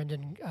Farrell,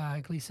 Brendan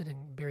Gleeson,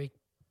 and Barry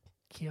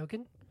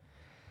Keoghan.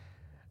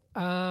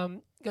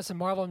 Got some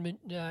Marvel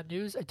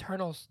news.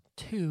 Eternals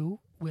 2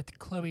 with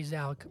Chloe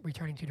Zhao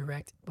returning to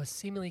direct was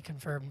seemingly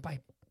confirmed by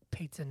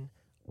Patton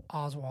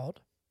Oswalt.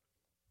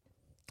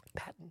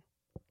 Patton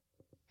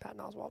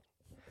Oswalt.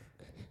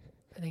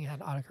 I think it had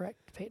autocorrect,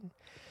 Peyton.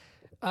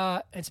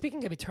 And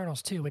speaking of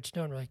Eternals 2, which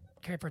no one really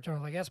cared for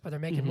Eternals, I guess, but they're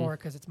making more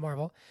because it's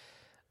Marvel.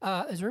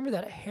 There's a rumor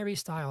that Harry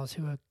Styles,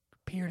 who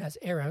appeared as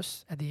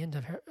Eros at the end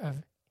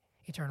of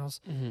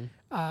Eternals,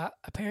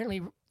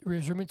 apparently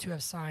was rumored to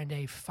have signed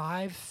a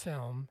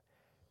 5-film,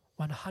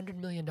 $100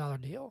 million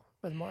deal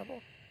with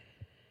Marvel.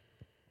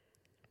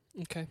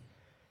 Okay.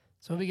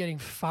 So we'll be getting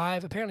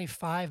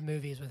 5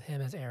 movies with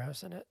him as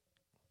Eros in it.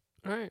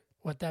 All right.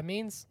 What that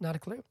means, not a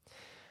clue.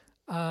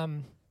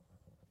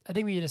 I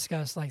think we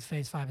discussed like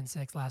Phase 5 and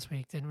 6 last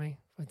week, didn't we?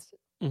 With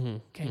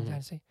Kang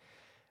Dynasty.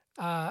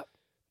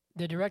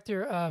 The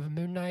director of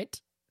Moon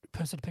Knight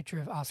posted a picture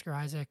of Oscar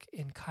Isaac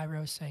in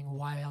Cairo saying,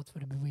 why else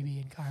would we be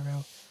in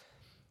Cairo?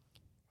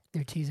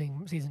 They're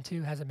teasing season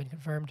 2, hasn't been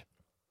confirmed.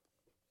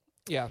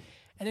 Yeah.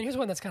 And then here's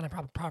one that's kind of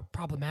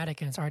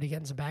problematic and it's already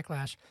getting some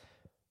backlash.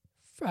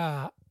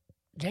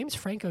 James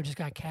Franco just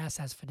got cast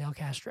as Fidel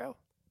Castro.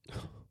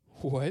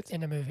 What?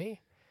 In a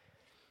movie.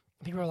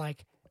 People are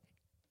like,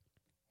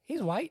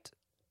 he's white.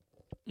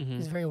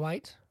 He's very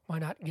white. Why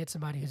not get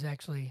somebody who's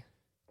actually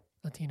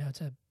Latino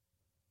to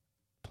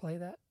play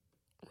that?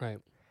 Right.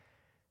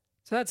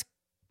 So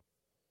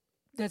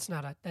that's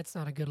not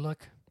a good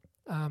look.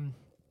 I'd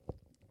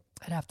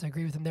have to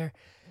agree with him there.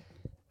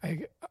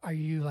 Are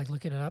you like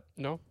looking it up?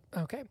 No.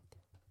 Okay.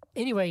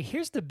 Anyway,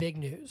 here's the big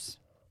news.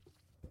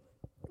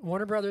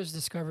 Warner Brothers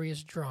Discovery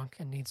is drunk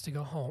and needs to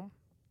go home.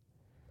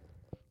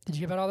 Did you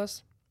hear about all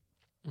this?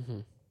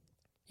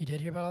 You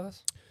did hear about all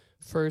this?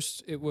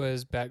 First, it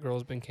was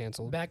Batgirl's been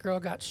canceled.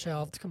 Batgirl got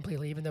shelved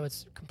completely, even though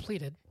it's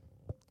completed.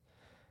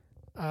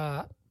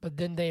 But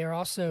then they are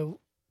also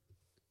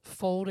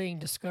folding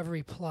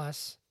Discovery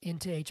Plus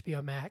into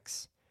HBO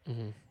Max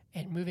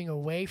and moving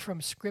away from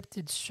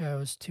scripted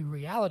shows to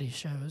reality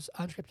shows,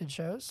 unscripted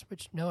shows,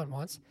 which no one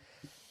wants.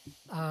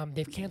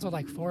 They've canceled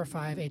like 4 or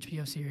 5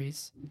 HBO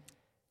series.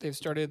 They've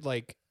started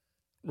like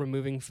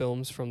removing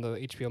films from the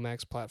HBO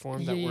Max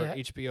platform that were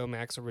HBO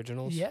Max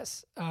originals.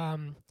 Yes.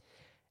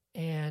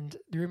 And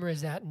the rumor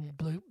is that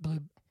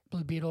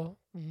Blue Beetle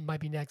might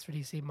be next for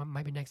DC,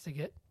 might be next to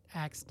get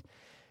axed.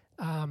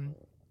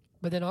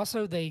 But then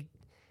also they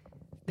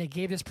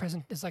gave this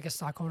it's like a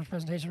stockholders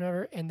presentation or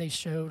whatever, and they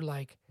showed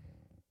like,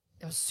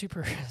 it was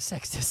super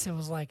sexist. It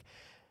was like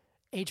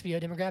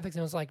HBO demographics, and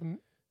it was like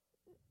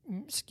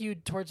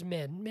skewed towards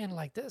men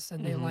like this,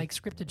 and they like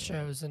scripted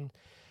shows and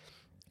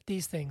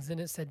these things. And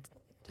it said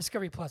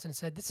Discovery Plus, and it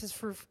said this is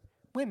for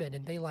women,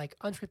 and they like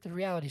unscripted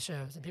reality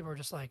shows, and people were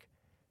just like,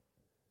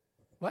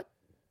 what?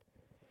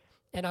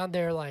 And on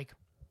their like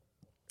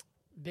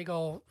big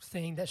old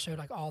thing that showed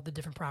like all the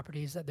different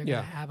properties that they're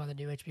gonna have on the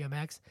new HBO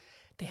Max,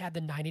 they had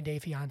the 90 Day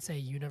Fiance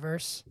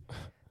universe.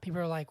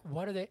 People are like,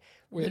 what are they?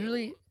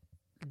 Literally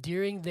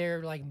during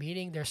their like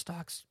meeting, their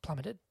stocks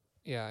plummeted.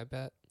 Yeah, I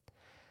bet.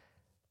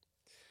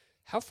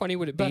 How funny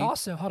would it be? But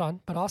also, hold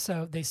on. But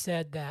also, they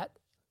said that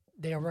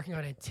they are working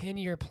on a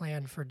 10-year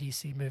plan for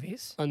DC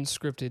movies.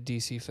 Unscripted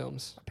DC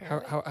films.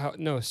 Apparently. How?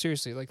 No,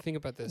 seriously. Like, think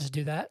about this. Just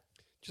do that.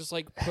 Just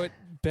like put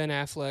Ben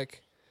Affleck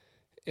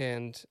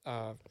and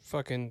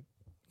fucking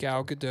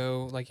Gal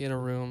Gadot like in a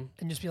room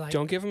And just be like,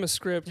 don't give them a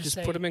script. just Just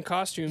say- put them in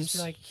costumes. just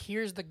be like,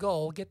 here's the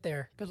goal. Get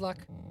there. Good luck.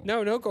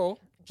 No goal.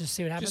 Just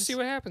see what happens. Just see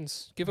what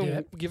happens. Give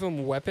Do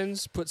them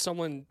weapons. Put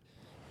someone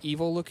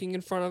evil looking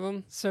in front of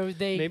them. So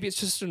they Maybe it's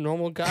just a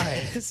normal guy.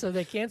 so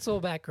they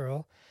cancel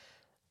Batgirl.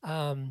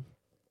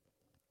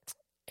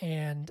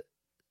 And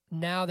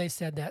now they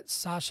said that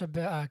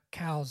Sasha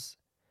Cal's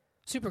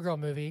Supergirl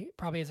movie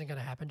probably isn't going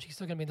to happen. She's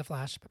still going to be in The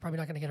Flash, but probably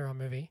not going to get her own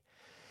movie.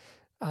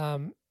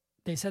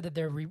 They said that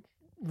they're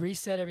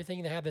reset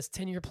everything. They have this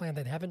 10-year plan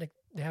that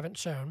they haven't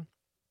shown.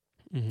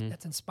 Mm-hmm.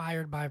 That's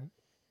inspired by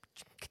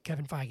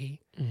Kevin Feige.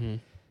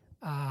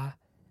 Mm-hmm.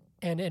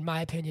 And in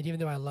my opinion, even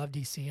though I love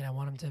DC and I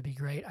want them to be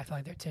great, I feel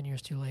like they're 10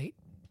 years too late.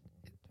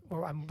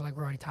 Or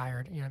we're already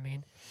tired. You know what I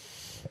mean?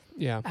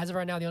 Yeah. As of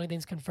right now, the only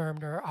things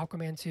confirmed are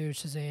Aquaman 2,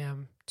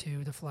 Shazam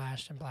 2, The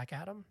Flash, and Black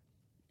Adam.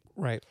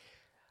 Right.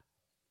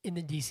 In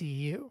the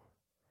DCU.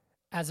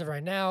 As of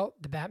right now,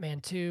 the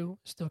Batman 2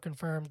 still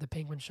confirmed. The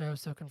Penguin show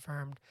still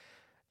confirmed.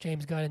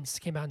 James Gunn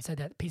came out and said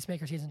that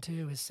Peacemaker Season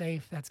 2 is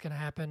safe. That's going to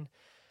happen.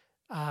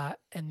 And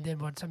then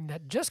something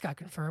that just got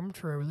confirmed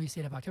for a release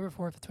date of October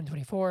 4th,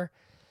 2024,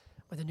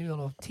 with a new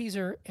little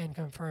teaser and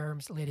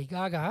confirms Lady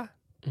Gaga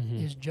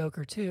is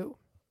Joker 2.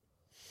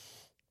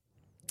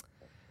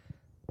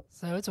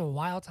 So it's a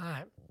wild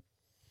time.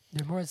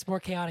 It's more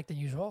chaotic than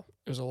usual.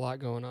 There's a lot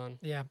going on.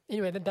 Yeah.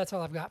 Anyway, that's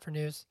all I've got for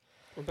news.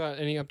 What about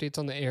any updates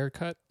on the Air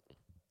cut?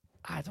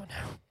 I don't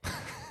know.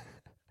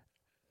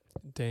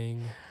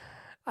 Dang.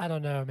 I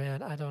don't know,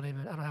 man. I don't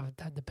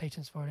have the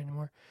patience for it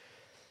anymore.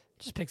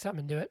 Just pick something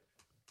and do it.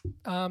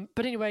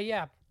 But anyway,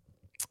 yeah.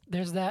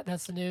 There's that.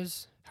 That's the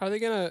news. How are they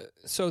gonna?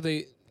 So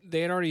they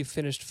had already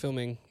finished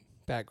filming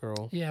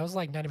Batgirl. Yeah, it was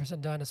like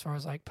 90% done as far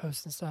as like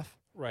posts and stuff.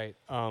 Right.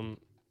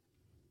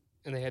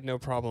 And they had no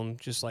problem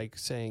just like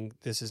saying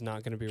this is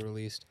not going to be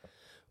released.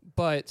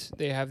 But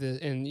they have this,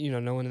 and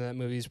no one in that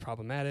movie is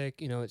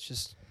problematic. It's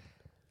just.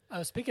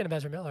 Speaking of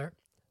Ezra Miller,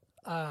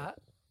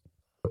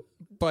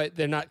 but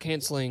they're not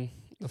canceling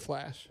The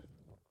Flash.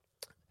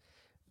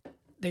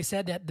 They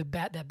said that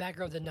that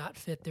Batgirl did not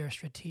fit their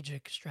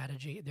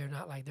strategy. They're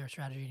not like their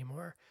strategy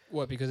anymore.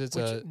 What? Because it's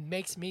Which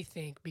makes me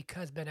think,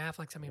 because Ben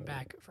Affleck's coming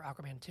back for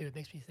Aquaman 2, it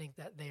makes me think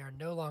that they are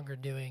no longer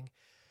doing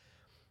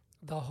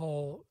the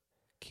whole.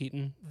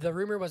 Keaton. The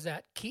rumor was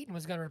that Keaton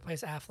was going to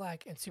replace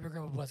Affleck and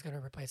Supergirl was going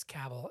to replace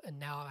Cavill, and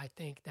now I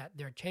think that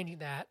they're changing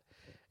that,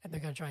 and they're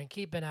going to try and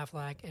keep Ben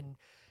Affleck, and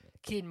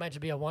Keaton might just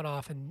be a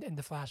one-off in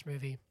the Flash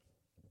movie.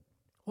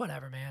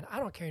 Whatever, man. I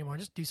don't care anymore.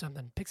 Just do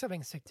something. Pick something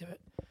and stick to it.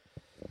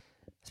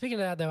 Speaking of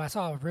that, though, I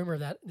saw a rumor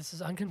that this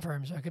is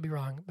unconfirmed, so I could be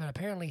wrong, but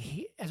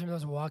apparently Ezra Miller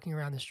was walking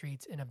around the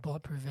streets in a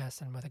bulletproof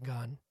vest and with a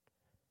gun.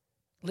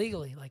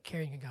 Legally, like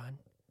carrying a gun.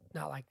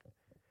 Not like...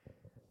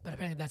 But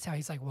apparently that's how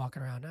he's like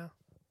walking around now.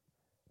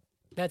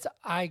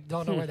 I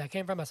don't know where that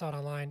came from. I saw it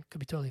online. Could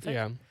be totally fake.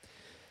 Yeah.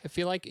 I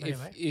feel like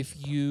Anyway.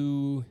 if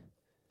you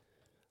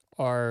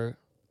are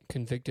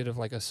convicted of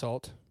like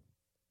assault,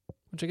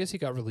 which I guess he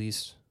got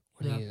released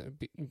when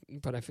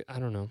but I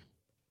don't know.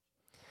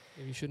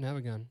 Maybe you shouldn't have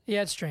a gun.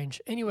 Yeah, it's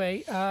strange.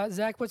 Anyway,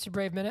 Zach, what's your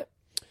Brave minute?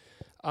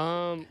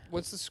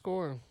 What's the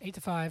score?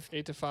 8-5.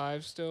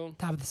 8-5 still.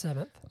 Top of the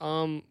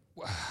 7th.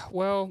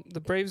 Well, the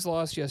Braves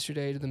lost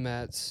yesterday to the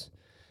Mets.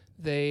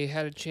 They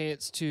had a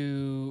chance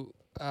to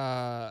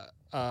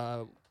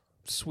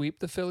sweep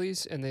the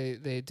Phillies, and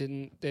they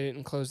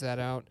didn't close that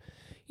out.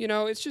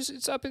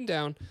 It's up and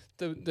down.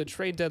 The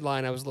trade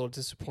deadline I was a little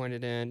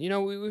disappointed in.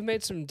 We've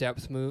made some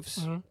depth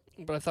moves,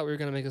 but I thought we were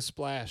going to make a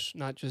splash,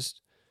 not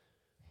just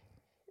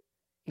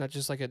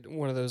like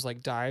one of those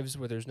like dives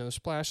where there's no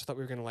splash. I thought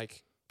we were going to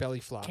like belly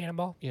flop.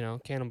 Cannonball.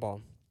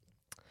 Cannonball.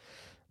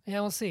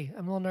 Yeah, we'll see.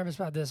 I'm a little nervous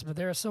about this, but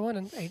they're still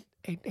winning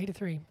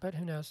 8-3, but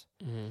who knows?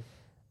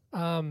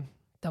 Mm-hmm.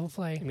 Double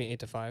play. I mean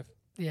 8-5.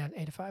 Yeah,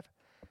 8-5.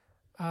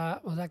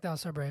 Well, Zach, that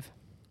was so brave.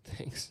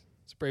 Thanks.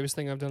 It's the bravest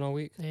thing I've done all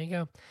week. There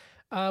you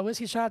go.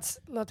 Whiskey Shots,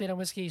 little update on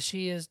Whiskey.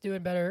 She is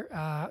doing better.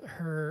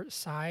 Her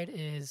side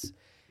is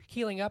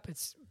healing up.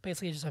 It's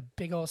basically just a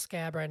big old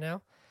scab right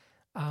now.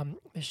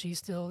 But she's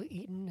still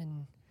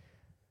eating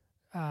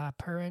and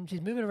purring.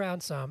 She's moving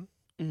around some.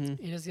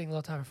 Mm-hmm. It is getting a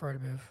little tougher for her to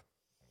move.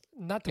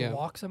 Not to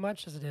walk so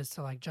much as it is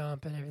to like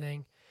jump and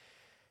everything.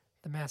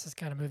 The mass has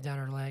kind of moved down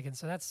her leg, and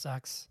so that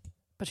sucks.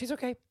 But she's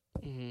okay.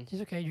 Mm-hmm.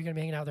 She's okay. You're going to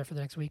be hanging out there for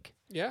the next week.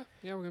 Yeah,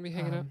 we're going to be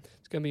hanging out.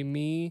 It's going to be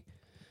me,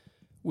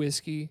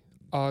 Whiskey,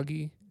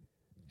 Augie,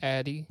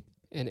 Addie,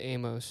 and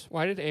Amos.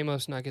 Why did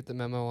Amos not get the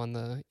memo on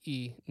the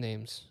E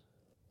names?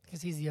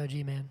 Because he's the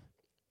OG, man.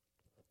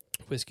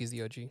 Whiskey's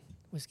the OG.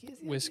 Whiskey is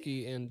the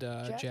Whiskey and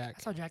Jack.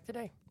 I saw Jack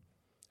today.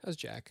 How's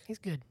Jack? He's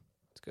good.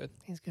 It's good.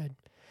 He's good.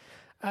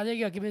 There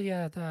you go. Give me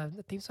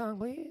the theme song,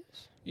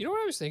 please. You know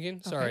what I was thinking?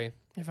 Okay. Sorry.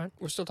 You're fine.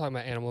 We're still talking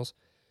about animals.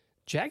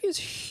 Jack is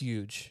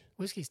huge.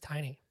 Whiskey's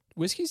tiny.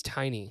 Whiskey's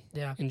tiny.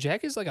 Yeah. And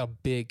Jack is like a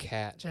big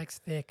cat. Jack's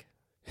thick.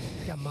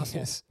 He's got muscle.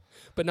 Yes.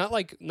 But not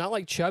like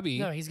chubby.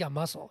 No, he's got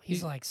muscle.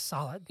 He's like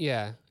solid.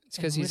 Yeah. It's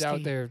because he's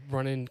out there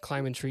running,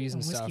 climbing trees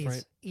and stuff,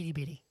 right? Itty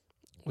bitty.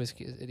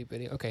 Whiskey is itty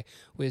bitty. Okay.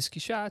 Whiskey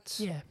shots.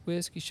 Yeah.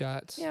 Whiskey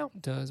shots. Yeah.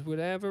 Does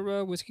whatever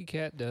a whiskey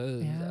cat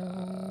does.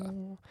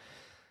 Yeah.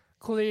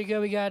 Cool. There you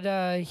go. We got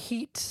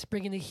Heat,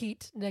 bringing the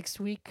heat next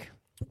week.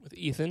 With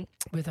Ethan.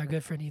 With our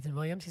good friend Ethan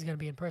Williams. He's going to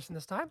be in person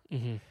this time.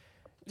 Mm-hmm.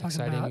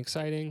 Talking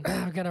Exciting.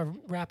 We're going to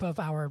wrap up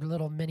our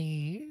little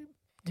mini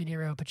De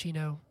Niro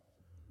Pacino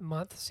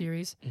month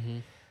series. Mm-hmm.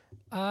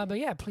 But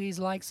yeah, please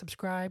like,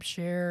 subscribe,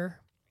 share.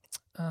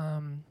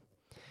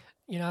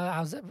 You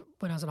know,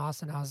 when I was in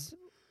Austin, I was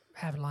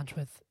having lunch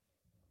with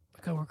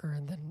a coworker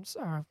and then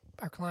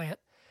our client,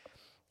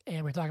 and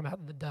we were talking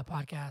about the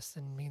podcast,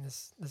 and me and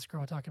this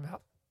girl were talking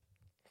about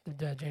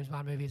the James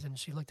Bond movies, and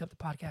she looked up the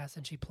podcast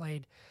and she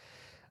played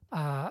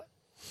our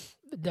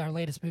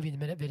latest movie, the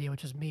Minute Video,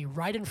 which is me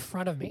right in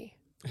front of me.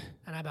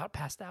 And I about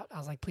passed out. I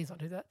was like, please don't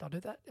do that. Don't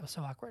do that. It was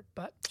so awkward.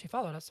 But she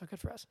followed us, so good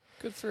for us.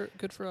 Good for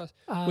us.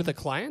 With a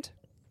client?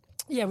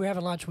 Yeah, we were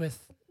having lunch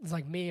with, it's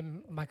like me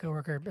and my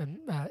coworker, and,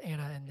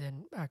 Anna, and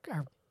then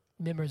our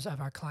members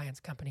of our client's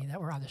company that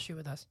were on the shoot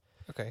with us.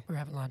 Okay. We were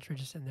having lunch. We were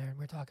just in there, and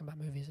we were talking about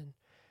movies. And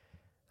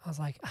I was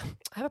like, I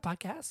have a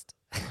podcast.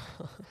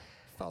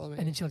 Follow me.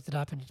 And then she looked it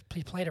up, and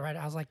he played it right.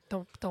 I was like,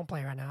 don't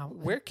play it right now.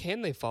 Where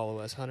can they follow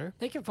us, Hunter?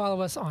 They can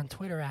follow us on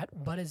Twitter at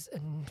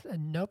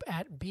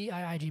at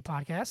BIIG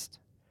Podcast.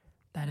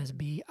 That is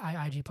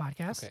BIIG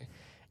Podcast. Okay.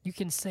 You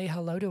can say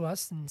hello to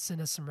us and send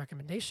us some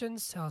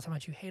recommendations. Tell us how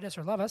much you hate us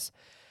or love us.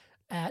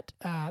 That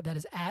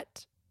is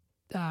at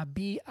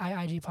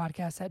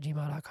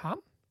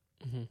BIIGpodcast@gmail.com.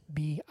 Mm-hmm.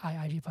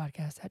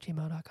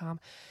 BIIGpodcast@gmail.com.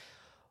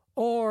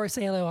 Or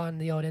say hello on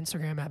the old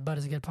Instagram at Bud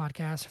is a Good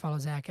Podcast. Follow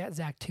Zach at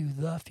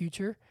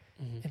Zach2TheFuture.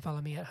 Mm-hmm. And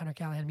follow me at Hunter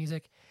Callahan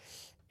Music.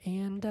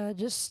 And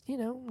just,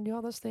 do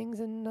all those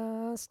things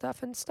and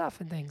stuff and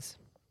things.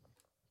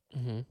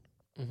 Mm-hmm.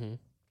 Mm-hmm. And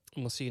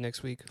we'll see you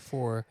next week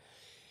for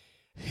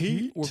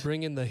heat. We're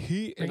bringing the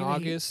heat in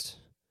August.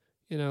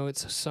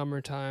 It's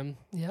summertime.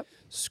 Yep.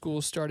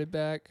 School started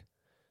back.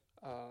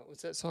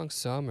 What's that song?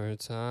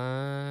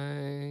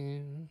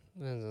 Summertime.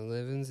 When the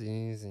living's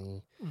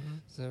easy.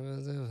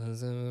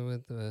 Mm-hmm.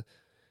 With the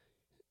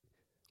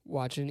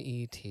watching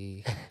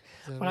E.T.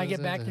 When I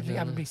get back, I'm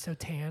going to be so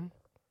tan.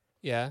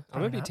 Yeah, I'm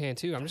Probably going to be tan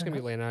too. I'm just going to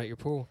be laying out at your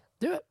pool.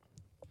 Do it.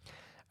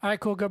 All right,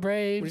 cool. Go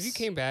Braves. What if you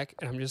came back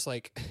and I'm just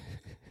like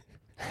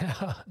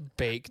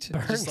baked,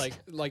 Burned. just like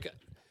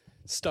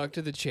stuck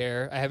to the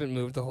chair. I haven't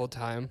moved the whole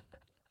time.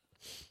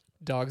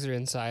 Dogs are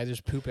inside.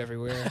 There's poop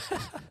everywhere.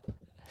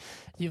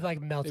 You've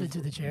melted to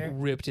the chair.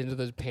 Ripped into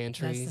the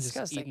pantry. That's just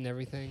disgusting. eating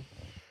everything.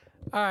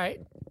 All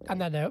right. On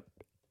that note.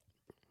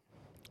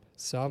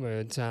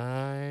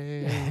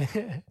 Summertime.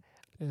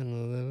 And the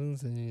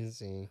living's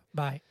easy.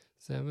 Bye.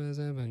 Did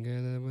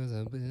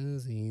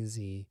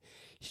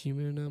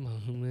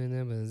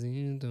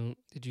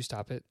you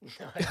stop it?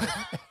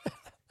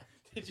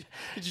 Did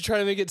you try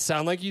to make it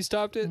sound like you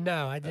stopped it?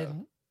 No, I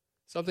didn't.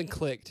 Something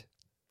clicked.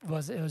 It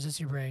was just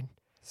your brain.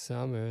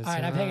 Summer. All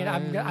right,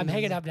 I'm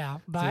hanging up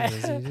now. Bye.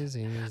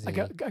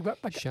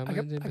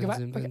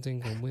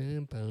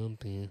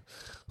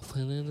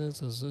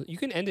 You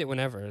can end it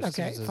whenever.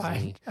 Okay,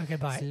 fine. Okay,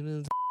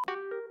 bye.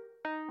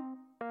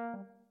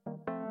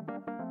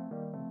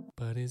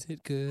 But is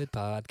it good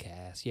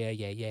podcast? Yeah.